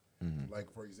purgatory.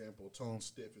 Like, for example, Tone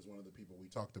Stiff is one of the people we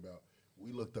talked about.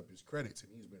 We looked up his credits,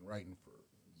 and he's been writing for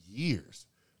years.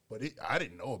 But I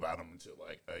didn't know about him until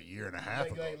like a year and a half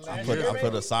ago. I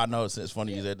put a side note. It's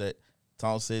funny you said that.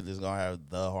 Tone Stiff is gonna have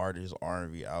the hardest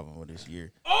R&B album of this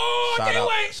year. Oh,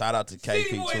 shout out to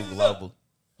KP2 Global.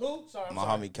 Who? Sorry, my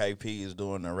homie KP is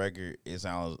doing the record. It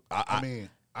sounds. I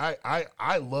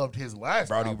loved his last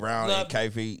Brody album. Brown and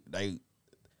KP.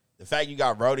 The fact you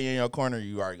got Brody in your corner,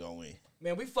 you already gonna win.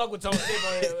 Man, we fuck with Tone Stiff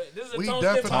on here. This is a We Tone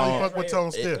definitely Stiff podcast fuck with right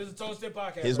Tone here. Stiff. This is a Tone Stiff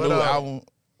podcast. His right new here. album.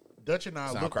 Dutch and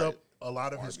I looked credit. up a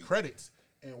lot of his credits,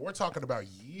 and we're talking about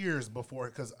years before,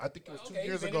 because I think it was 2 Okay,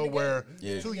 years been ago in the where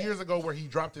game. 2 years ago where he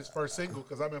dropped his first single,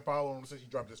 because I've been following him since he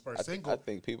dropped his first single. I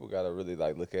think people got to really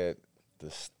like look at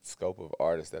the scope of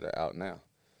artists that are out now.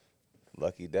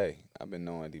 Lucky Day. I've been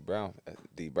knowing D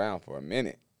Brown for a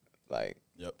minute, like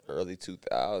early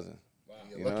 2000.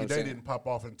 Yeah, You know Lucky what I'm Day saying? didn't pop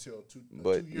off until 2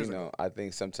 But years you know, ago. I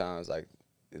think sometimes like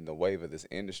in the wave of this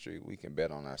industry, we can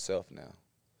bet on ourselves now.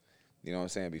 You know what I'm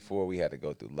saying? Before we had to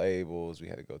go through labels, we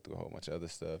had to go through a whole bunch of other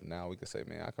stuff. Now we can say,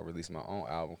 man, I can release my own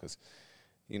album because,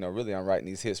 you know, really I'm writing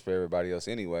these hits for everybody else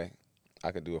anyway.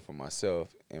 I could do it for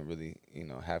myself and really, you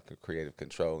know, have creative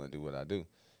control and do what I do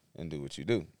and do what you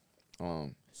do.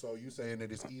 So you saying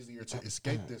that it's easier to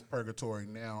escape this purgatory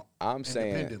now? I'm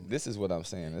saying, independently? this is what I'm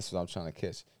saying. This is what I'm trying to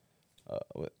catch.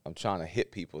 What I'm trying to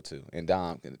hit people to, and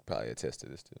Dom can probably attest to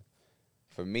this too.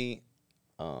 For me,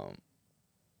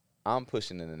 I'm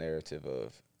pushing in the narrative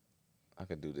of I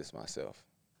can do this myself.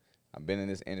 I've been in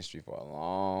this industry for a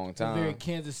long It's a time. very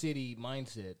Kansas City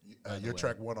mindset. You're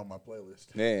track 1 on my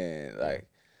playlist. Man, like,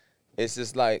 it's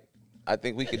just like, I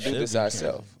think we could do this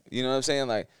ourselves. You know what I'm saying?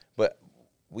 Like, but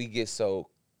we get so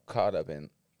caught up in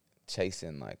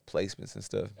chasing, like, placements and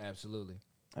stuff. Absolutely.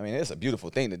 I mean, it's a beautiful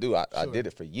thing to do. I did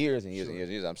it for years and years and years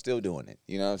and years. I'm still doing it.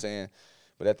 You know what I'm saying?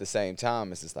 But at the same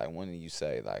time, it's just like, when do you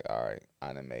say, like, all right,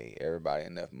 I done made everybody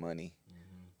enough money,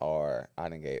 or I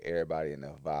done gave everybody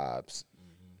enough vibes.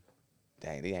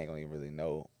 Dang, they ain't gonna even really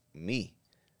know me.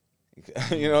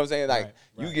 You know what I'm saying? Like,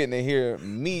 you getting to hear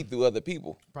me through other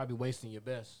people. Probably wasting your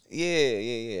best.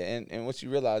 Yeah. And what you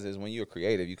realize is when you're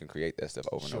creative, you can create that stuff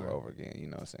over and over again. You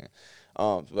know what I'm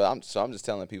saying? But I'm just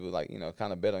telling people, like, you know,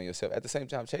 kind of bet on yourself. At the same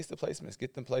time, chase the placements,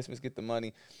 get them placements, get the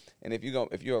money. And if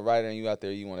you're a writer and you out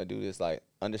there, you want to do this, like,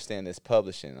 understand this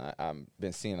publishing. I've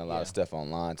been seeing a lot of stuff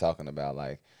online talking about,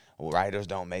 like, well, writers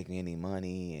don't make any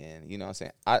money, and you know what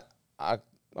I'm saying?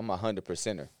 I'm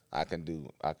 100%er. I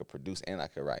could produce and I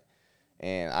could write.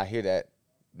 And I hear that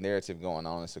narrative going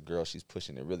on. It's a girl, she's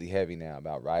pushing it really heavy now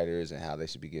about writers and how they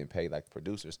should be getting paid like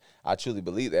producers. I truly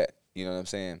believe that, you know what I'm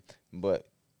saying? But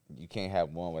you can't have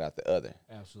one without the other.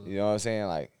 Absolutely. You know what I'm saying?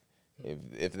 Like,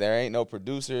 if there ain't no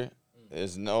producer,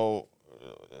 there's no,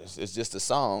 it's just a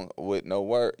song with no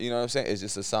word. You know what I'm saying? It's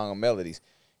just a song of melodies.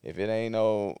 If it ain't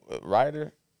no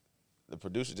writer, the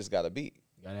producer just got a beat.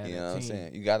 You know what I'm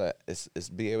saying? You gotta it's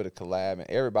be able to collab, and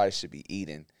everybody should be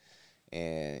eating.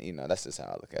 And you know, that's just how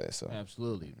I look at it. So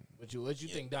absolutely. What you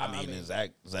think, Dom? I mean,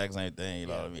 exact same thing. You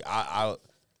know what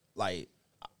I mean?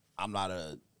 I'm not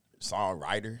a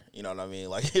songwriter. You know what I mean?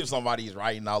 Like, if somebody's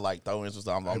writing out like throw-ins or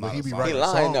something, I'm not. He be a writing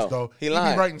lying, songs though. He be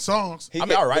lying. writing songs. I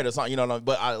mean, I'll write a song. You know what I mean?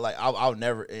 But I'll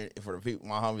never, for the people,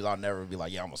 my homies, I'll never be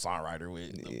like, yeah, I'm a songwriter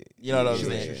with. You know what I'm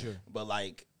saying? Sure. But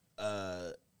like,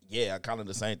 yeah, kind of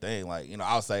the same thing. Like, you know,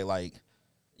 I'll say like,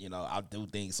 you know, I do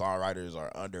think songwriters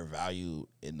are undervalued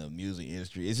in the music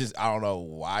industry. It's just, I don't know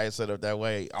why it's set up that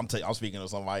way. I'm speaking of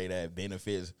somebody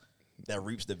that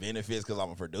reaps the benefits because I'm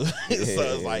a producer. So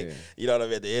it's like, you know what I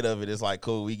mean? At the end of it, it's like,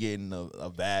 cool, we getting a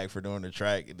bag for doing the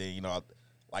track. And then, you know,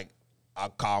 I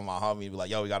call my homie and be like,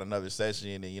 yo, we got another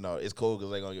session. And, you know, it's cool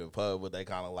because they're going to give a pub, but they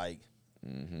kind of like,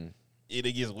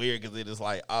 it gets weird because it's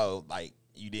like, oh, like,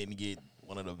 you didn't get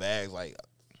one of the bags. Like,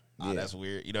 that's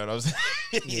weird. You know what I'm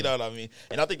saying? You know what I mean?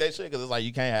 And I think they should because it's like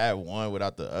you can't have one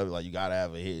without the other. Like, you got to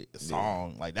have a hit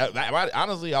song. Like, that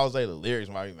honestly, I would say the lyrics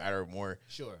might matter more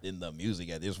than the music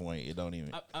at this point. It don't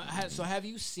even. So have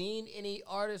you seen any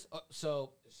artists?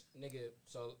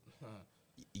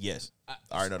 Yes.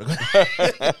 I already know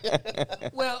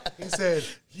the Well, He said,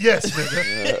 yes,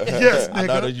 nigga. Yes, I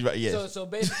know nigga. that yes. so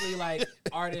basically, like,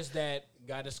 artists that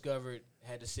got discovered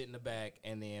had to sit in the back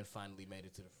and then finally made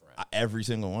it to the front. Every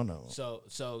single one of them.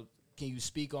 So can you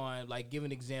speak on, like, give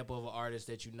an example of an artist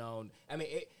that you know? I mean,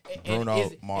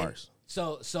 Bruno Mars.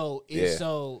 So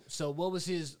what was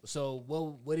his? So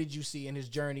what did you see in his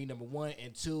journey? Number one,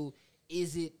 and two,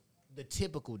 is it the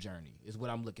typical journey? Is what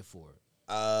I'm looking for.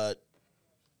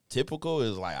 Typical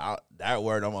is like that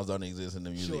word almost don't exist in the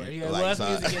music. Sure, yeah, like, well,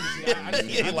 that's music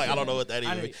industry. Like I don't know what that is,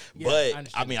 I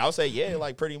I mean, I would say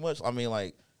like pretty much. I mean,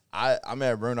 like I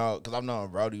met Bruno because I've known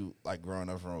Brody like growing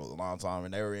up for a long time,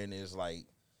 and they were in this like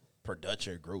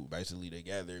production group basically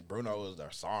together. Bruno was their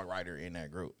songwriter in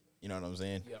that group. You know what I'm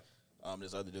saying? Yep.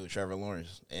 This other dude, Trevor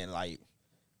Lawrence, and like,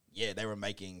 yeah, they were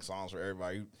making songs for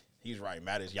everybody. He's writing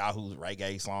Mattis Yahoo's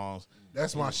reggae songs.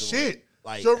 That's my shit.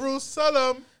 Like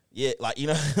Jerusalem. Yeah, like, you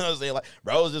know what I'm saying? Like,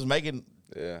 bro was just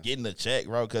getting the check,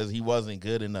 bro, because he wasn't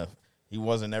good enough. He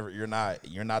wasn't ever. You're not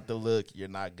the look. You're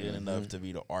not good enough to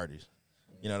be the artist.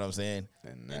 You know what I'm saying?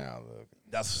 And now look,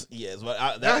 That's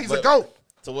Now he's a GOAT.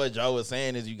 So what Joe was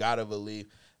saying is you gotta believe,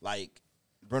 like,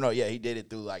 Bruno. Yeah, he did it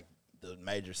through like the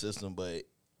major system, but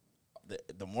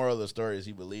the moral of the story is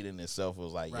he believed in himself.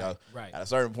 Was like, yo, at a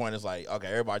certain point, it's like, okay,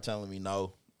 everybody telling me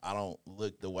no, I don't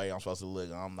look the way I'm supposed to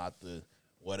look. I'm not the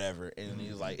whatever. And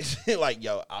he's like, like,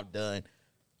 yo, I'm done.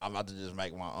 I'm about to just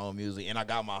make my own music. And I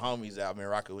got my homies out there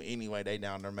rocking with anyway. They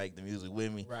down there make the music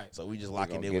with me. Right. So we just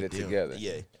locking in get with it them. together.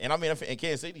 Yeah. And I mean, in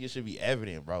Kansas City, it should be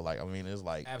evident, bro. Like, I mean, it's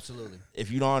like, Absolutely.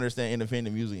 if you don't understand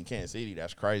independent music in Kansas City,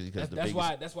 that's crazy. Because That's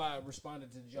why I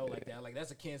responded to Joe like that. Like, that's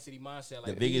a Kansas City mindset.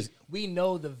 Like, The biggest- we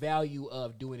know the value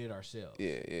of doing it ourselves.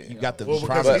 yeah. you got the Well,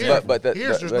 because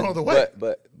here's there's no other way.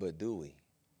 But do we?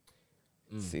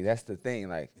 See, that's the thing.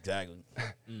 Like, exactly.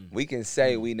 we can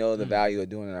say we know the value of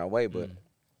doing it our way, but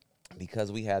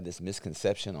because we have this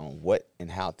misconception on what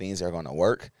and how things are going to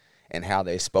work and how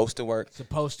they're supposed to work. Yeah,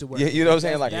 you know what I'm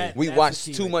saying? Like, That- we that's watch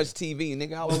the key too right much there. TV.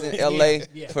 Nigga, I was in L.A.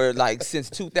 Yeah. for like since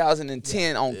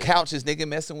 2010 on couches, nigga,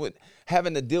 messing with,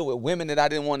 having to deal with women that I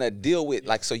didn't want to deal with.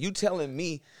 Like, so you telling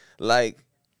me, like,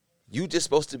 you just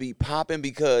supposed to be popping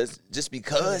because.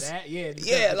 That,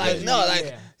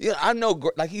 I know,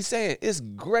 like he's saying, it's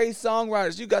great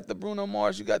songwriters. You got the Bruno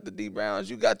Mars, you got the D Browns,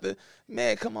 you got the,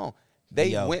 man, come on.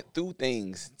 They went through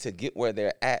things to get where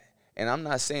they're at. And I'm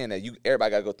not saying that everybody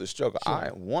got to go through the struggle. Sure.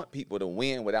 I want people to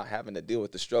win without having to deal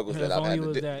with the struggles that I've had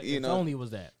to do. If only it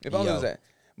was that. If only it was that.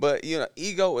 But, you know,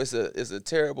 ego is a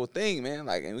terrible thing, man.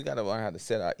 Like, and we got to learn how to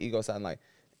set our ego aside. Like,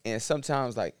 and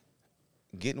sometimes, like,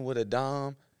 getting with a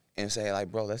dom and say,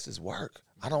 like, bro, let's just work.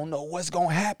 I don't know what's going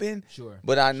to happen. Sure.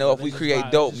 But I know if we Let's create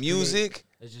just dope vibe, music.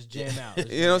 Let's just jam out.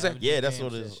 You know what I'm saying? Yeah, that's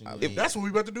what it is. That's what we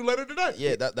about to do later today.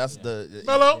 Yeah, that's the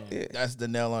Mellow. that's the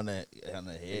nail on the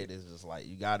head. It's just like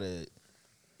you gotta,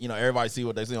 you know, everybody see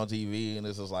what they see on TV, and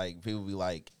it's just like people be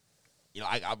like, you know,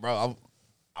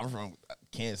 I'm from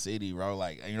Kansas City, bro.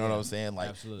 Like, you know what I'm saying? Like,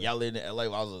 absolutely. y'all lived in LA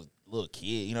when I was a little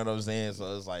kid. You know what I'm saying?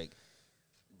 So it's like,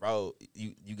 bro,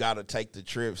 you gotta take the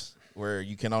trips where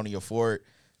you can only afford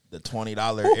the $20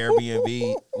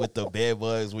 Airbnb with the bed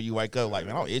bugs when you wake up. Like,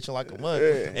 man, I'm itching like a mug.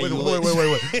 And Wait.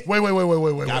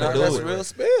 Gotta do That's it. real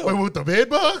spill. Wait, with the bed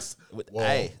bugs?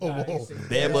 Hey, Whoa.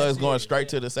 bed bugs going straight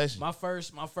to the session. My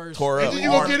first. Tore up. Did you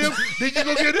go get him? Did you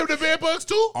go get him the bed bugs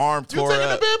too? Arm You tore taking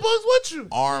the up. bed bugs with you?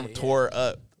 Arm tore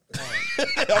up.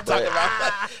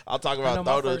 I'm talking about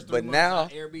throw but now-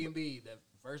 Airbnb, the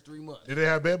first 3 months, Did they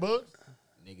have bed bugs?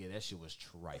 nigga, that shit was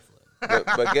trifling.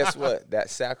 But guess what? That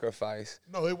sacrifice.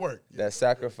 No, it worked. That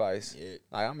sacrifice. Yeah.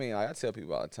 Like, I mean, like, I tell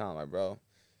people all the time, like, bro,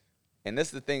 and this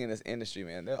is the thing in this industry,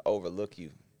 man, they'll overlook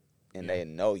you and they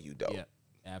know you, though. Yeah,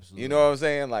 absolutely. You know what I'm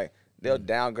saying? Like, they'll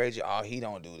downgrade you. Oh, he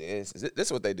don't do this. This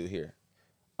is what they do here.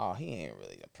 Oh, he ain't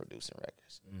really producing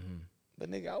records. But,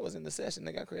 nigga, I was in the session.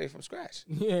 Nigga, I created from scratch.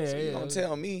 Yeah, So you don't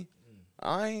tell me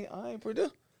I ain't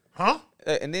produce. Huh?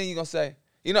 And then you going to say,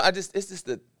 You know, it's just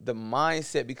the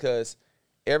mindset because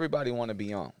everybody want to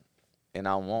be on. And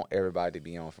I want everybody to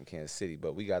be on from Kansas City,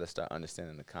 but we got to start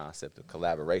understanding the concept of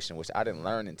collaboration, which I didn't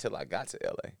learn until I got to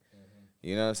LA.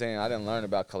 You know what I'm saying? I didn't learn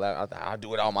about collab. I thought I'll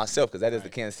do it all myself because that is the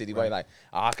Kansas City way. Like,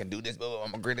 I can do this, but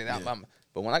I'm gonna grit it out.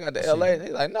 But when I got to LA,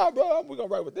 they like, no, bro, we're gonna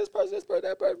write with this person,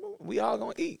 that person. We all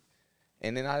gonna eat.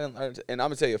 And then I didn't learn. And I'm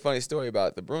gonna tell you a funny story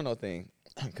about the Bruno thing,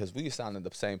 because we signed to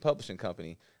the same publishing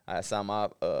company. I signed my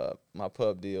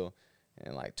pub deal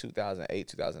in like 2008,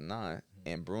 2009.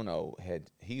 And Bruno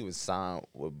he was signed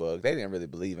with Bug. They didn't really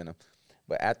believe in him.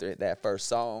 But after that first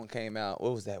song came out,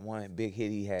 what was that one big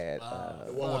hit he had?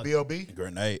 The one with B.O.B.?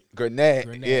 Grenade,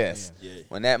 yes. Yeah.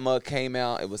 When that mug came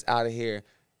out, it was out of here.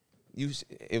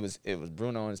 It was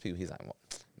Bruno and his people. He's like, well,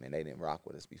 man, they didn't rock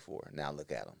with us before. Now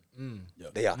look at them.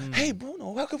 They are, hey,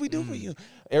 Bruno, what could we do for you?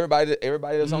 Everybody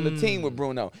that's on the team with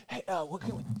Bruno. Hey, what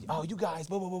can we, you guys,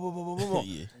 blah, blah, blah, blah, blah, blah.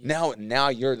 Yeah. Now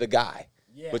you're the guy.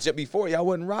 Yeah. But just before, y'all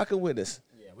wasn't rocking with us.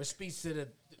 Yeah, which speaks to the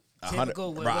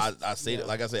typical. Bro, I say it,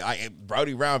 like I said,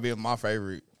 Brody Brown being my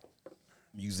favorite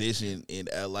musician in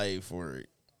LA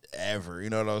forever. You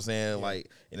know what I'm saying? Yeah.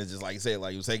 Like, and it's just like you said,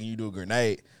 like, it was taking you to a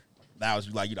grenade. Now it's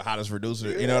like you the hottest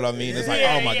producer. You know what I mean? It's like,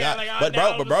 oh my God. Like,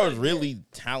 but bro is really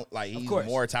talented. Like, he's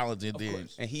more talented than.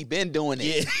 And he been doing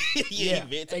it. Yeah,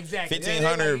 exactly.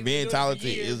 1500 being talented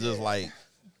is just like.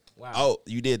 Wow. Oh,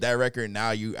 you did that record.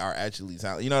 Now you are actually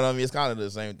talented. You know what I mean? It's kind of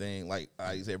the same thing. Like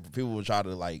you said, people will try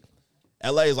to like.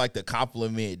 LA is like the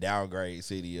compliment downgrade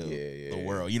city of the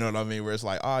world. You know what I mean? Where it's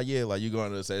like, oh yeah, like you go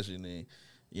into a session and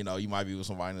you know you might be with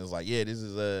somebody that's like, yeah, this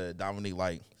is Dominique.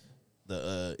 Like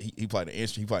the he played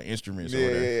instruments over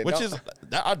there, which is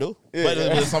that I do. Yeah. But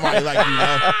it's somebody like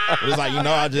it's like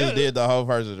I just did the whole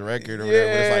person's record or whatever.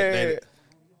 But it's like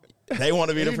they want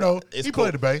to be the he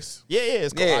played the bass. Yeah,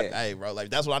 it's cool. Hey, bro, like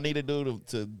that's what I need to do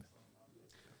to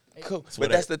cool. But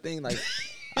that's the thing, like.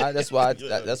 That's why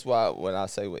when I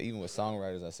say even with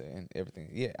songwriters, I say and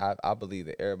everything. Yeah, I believe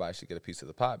that everybody should get a piece of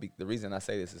the pie. The reason I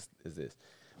say this is this: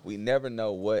 we never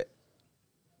know what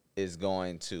is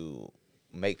going to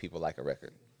make people like a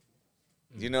record.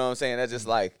 You know what I'm saying? That's just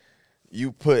like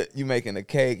you making a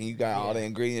cake and you got all the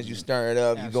ingredients, you stir it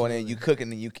up, you go in there, you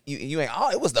cooking, and you ain't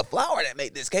it was the flour that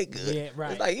made this cake good. Yeah,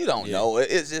 right. It's like you don't know.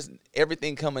 It's just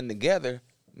everything coming together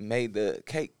made the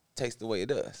cake taste the way it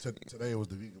does. Today it was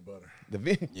the vegan butter.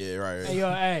 Yeah, right. Hey,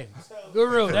 yo,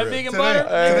 Guru, that vegan butter.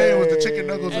 Today it was the chicken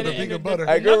knuckles and the vegan butter.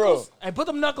 Hey, Guru. Hey, put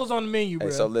them knuckles on the menu, bro.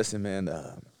 Hey, so listen, man.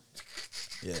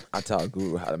 I taught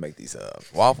Guru how to make these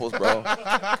waffles, bro,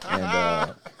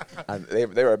 and they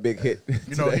were a big hit.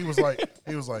 You know, he was like,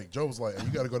 Joe was like, you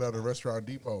got to go down to Restaurant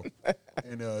Depot,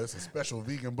 and it's a special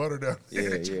vegan butter down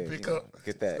there that you can pick up.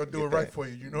 Get that. It's gonna do it right for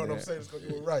you. You know what I'm saying? It's gonna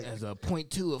do it right. There's a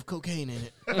 0.2 of cocaine in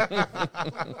it.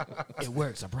 It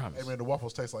works, I promise. Hey man, the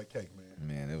waffles taste like cake, man.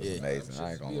 Man, it was amazing.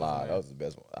 I ain't gonna lie, that was the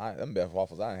best. Them best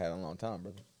waffles I ain't had in a long time,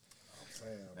 brother.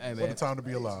 Hey, what a time to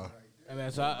be alive. Hey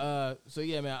man, so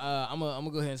yeah, man. I'm gonna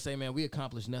go ahead and say, man, we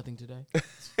accomplished nothing today.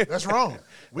 That's wrong.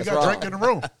 We got drink in the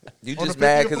room. You just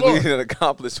mad because we didn't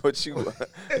accomplish what you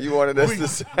wanted us to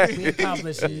say. We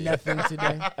accomplished nothing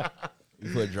today.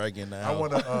 You put Drake in there. I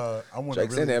want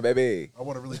Drake's in there, baby. I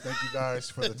want to really thank you guys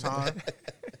for the time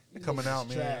coming out,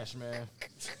 man. Trash, man.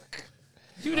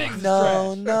 You niggas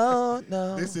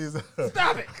No. This is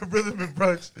Stop it. Rhythm and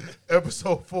Brunch,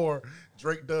 episode 4.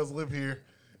 Drake does live here.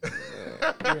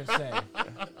 You're insane.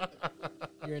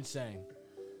 You're insane.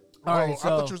 All right, so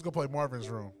I thought you was gonna play Marvin's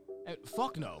Room.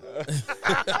 Fuck no.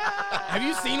 Have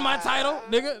you seen my title,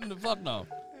 nigga? Fuck no.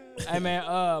 Hey man,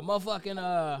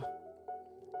 motherfucking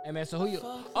Hey man, so who you?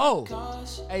 Oh,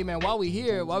 hey man, while we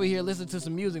here, listen to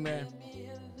some music, man.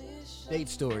 Date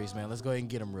stories, man. Let's go ahead and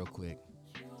get them real quick.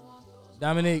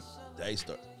 Dominique. Date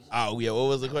story. Oh yeah, what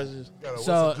was the question?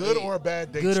 So what's a good or a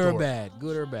bad date good story? Good or bad?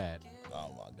 Good or bad?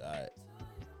 Oh my God.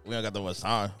 We don't got that much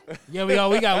time. Yeah, we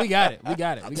got it. We got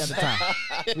the time.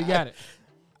 We got it.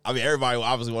 I mean, everybody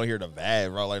obviously want to hear the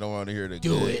bad, bro. Like, don't want to hear the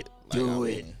do good. It. Do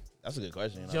it. That's a good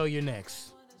question. Joe, you're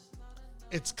next.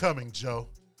 It's coming, Joe.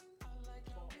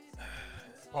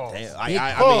 Pause. Damn, I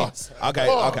mean,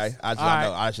 okay.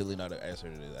 I actually know the answer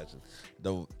to this. Actually,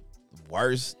 the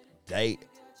worst date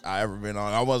I ever been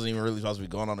on. I wasn't even really supposed to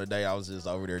be going on a date. I was just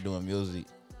over there doing music,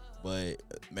 but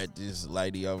met this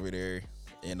lady over there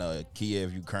in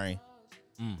Kiev, Ukraine,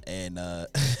 and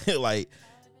like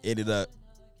ended up.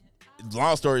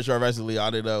 Long story short, basically, I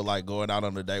ended up like going out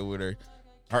on a date with her.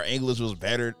 Her English was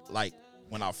better, like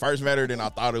when I first met her, than I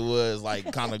thought it was.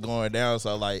 Like kind of going down.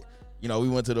 So like, you know, we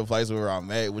went to the place where I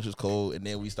met, which was cool, and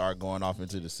then we started going off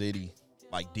into the city,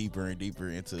 like deeper and deeper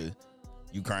into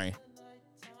Ukraine.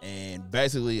 And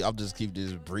basically, I'll just keep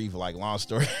this brief, like long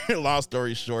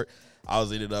story short. I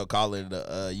was ended up calling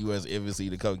the U.S.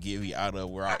 Embassy to come get me out of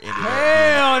where I ended up.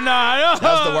 Hell no.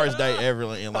 That's the worst day ever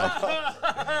in life.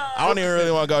 I don't even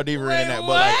really want to go deeper in that, but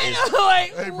like,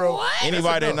 Like, Hey, bro. what?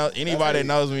 anybody that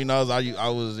knows me knows I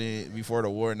was in before the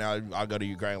war. Now I go to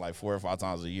Ukraine like 4 or 5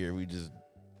 times a year. We just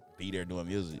be there doing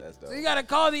music. That's dope. So you gotta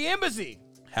call the embassy.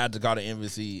 Had to call the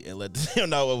embassy and let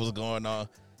them know what was going on.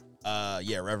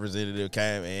 Representative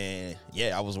came and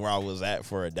I was where I was at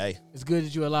for a day It's good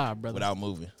that you're alive, brother. without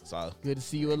moving. So Good to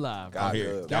see you alive. God I'm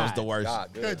here. good. That was the worst. God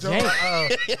Okay, good. Joe. Damn. Well,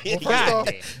 first God off,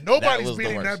 damn. nobody's was the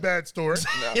beating worst. that bad story.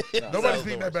 No, Nobody's no,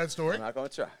 beating that bad story. I'm not gonna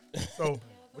try. So,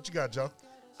 what you got, Joe?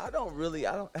 I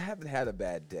haven't had a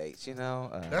bad date, you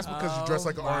know. That's because you dress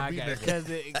like an R&B nigga. Because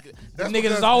That's niggas is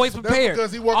because- always that's prepared.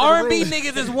 because he walk in the R&B room.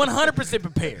 niggas is 100%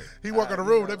 prepared. He walk in the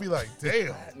room, they be like,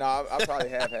 damn. No, I probably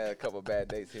have had a couple bad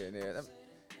dates here and there.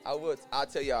 I'll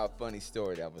tell y'all a funny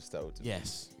story that was told to me.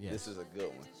 Yes. This is a good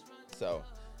one. So,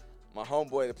 my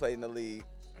homeboy that played in the league,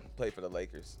 played for the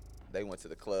Lakers. They went to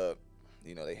the club.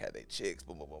 You know, they had their chicks,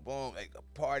 boom, boom, boom, boom. They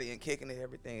partying, kicking it,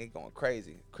 everything. They going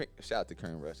crazy. Shout out to K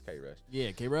Rush. Yeah,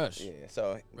 K-Rush. Yeah,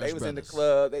 so Rush they was in the Brothers.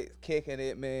 club. They kicking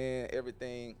it, man,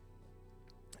 everything.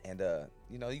 And,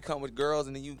 you know, you come with girls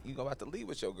and then you go out to leave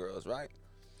with your girls, right?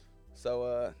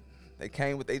 So, they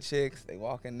came with their chicks. They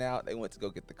walking out. They went to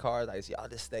go get the cars. I said, y'all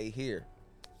just stay here.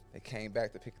 They came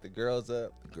back to pick the girls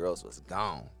up. The girls was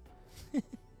gone.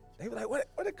 They were like, where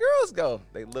the girls go?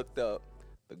 They looked up.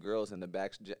 The girls in the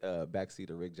back seat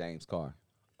of Rick James' car.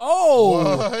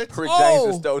 Oh. What? Rick Oh.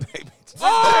 James stole they bitch.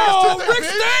 Oh, Rick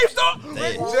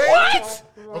James.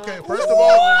 What? Okay,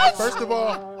 first of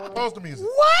all, pause the music.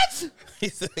 What? he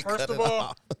said,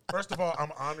 First of all,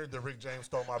 I'm honored that Rick James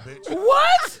stole my bitch.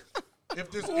 What? If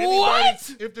there's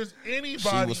What? anybody,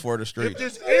 She was for the street. If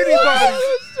there's anybody,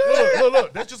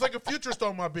 look, that's just like a Future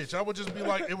stole my bitch. I would just be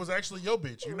like, it was actually your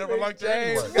bitch. You never liked her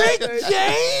James. anyway. Rick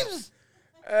James?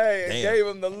 Hey, it Damn. gave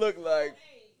him the look like.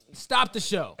 Stop the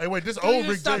show. Hey, wait, this Can you old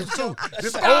Rick just stop James the show? too.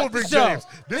 This Stop old the Rick show. James.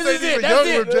 This This ain't is it. even That's young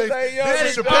it. Rick James. That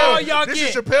This is is all Chappelle. y'all This get.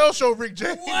 is Chappelle show Rick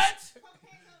James. What?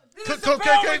 This is Cocaine's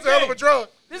Chappelle a Rick hell of a James. drug.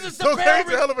 This is Cocaine's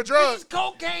Chappelle a hell of a drug. This is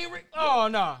cocaine. Oh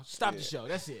no! Stop the show.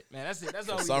 That's it, man. That's it. That's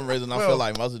all. For we some do. reason, I Well, feel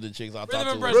like most of the chicks I talk Rhythm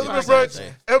to and was Rhythm Rhythm and Brothers Brunch,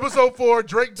 Podcast. episode 4.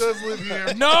 Drake does live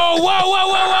here. No!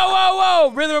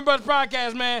 Whoa! Rhythm and Brothers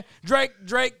podcast, man. Drake,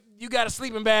 you got a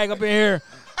sleeping bag up in here.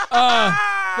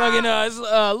 It's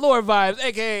Lord Vibes,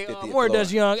 aka 50th More Lord.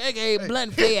 Dust Young, aka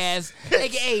Blunt Fayaz,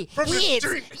 aka From the Hits.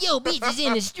 street. Yo, bitches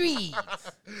in the street.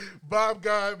 Bob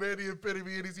God, man, the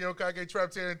epitome, and he's the Okage Trap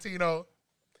Tarantino.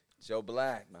 Joe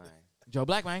Blaq, man. Joe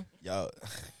Black, man. Yo,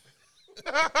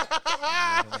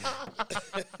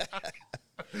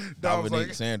 Dom was Dominique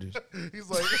like, Sanders. he's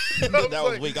like, That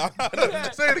was weak.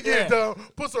 Say it again, Dom.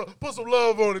 Put some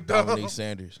love on it, Dom. Dominique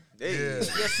Sanders. Yeah.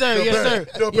 Yes, sir. The Yes, sir.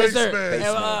 The Yes, sir. Bassman.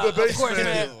 And, The of course, Bassman.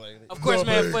 man. Of course, The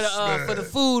man. Bassman. For the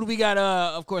food, we got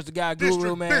of course the guy Guru,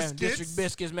 District man. Biscuits. District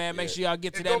Biscuits, man. Make sure y'all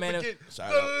get to And that, don't man. forget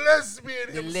Shout the out. lesbian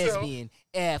The himself. lesbian.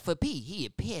 For P, he a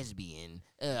lesbian.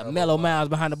 Mellow Miles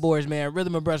behind the boards, man.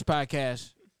 Rhythm and Brush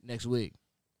podcast next week.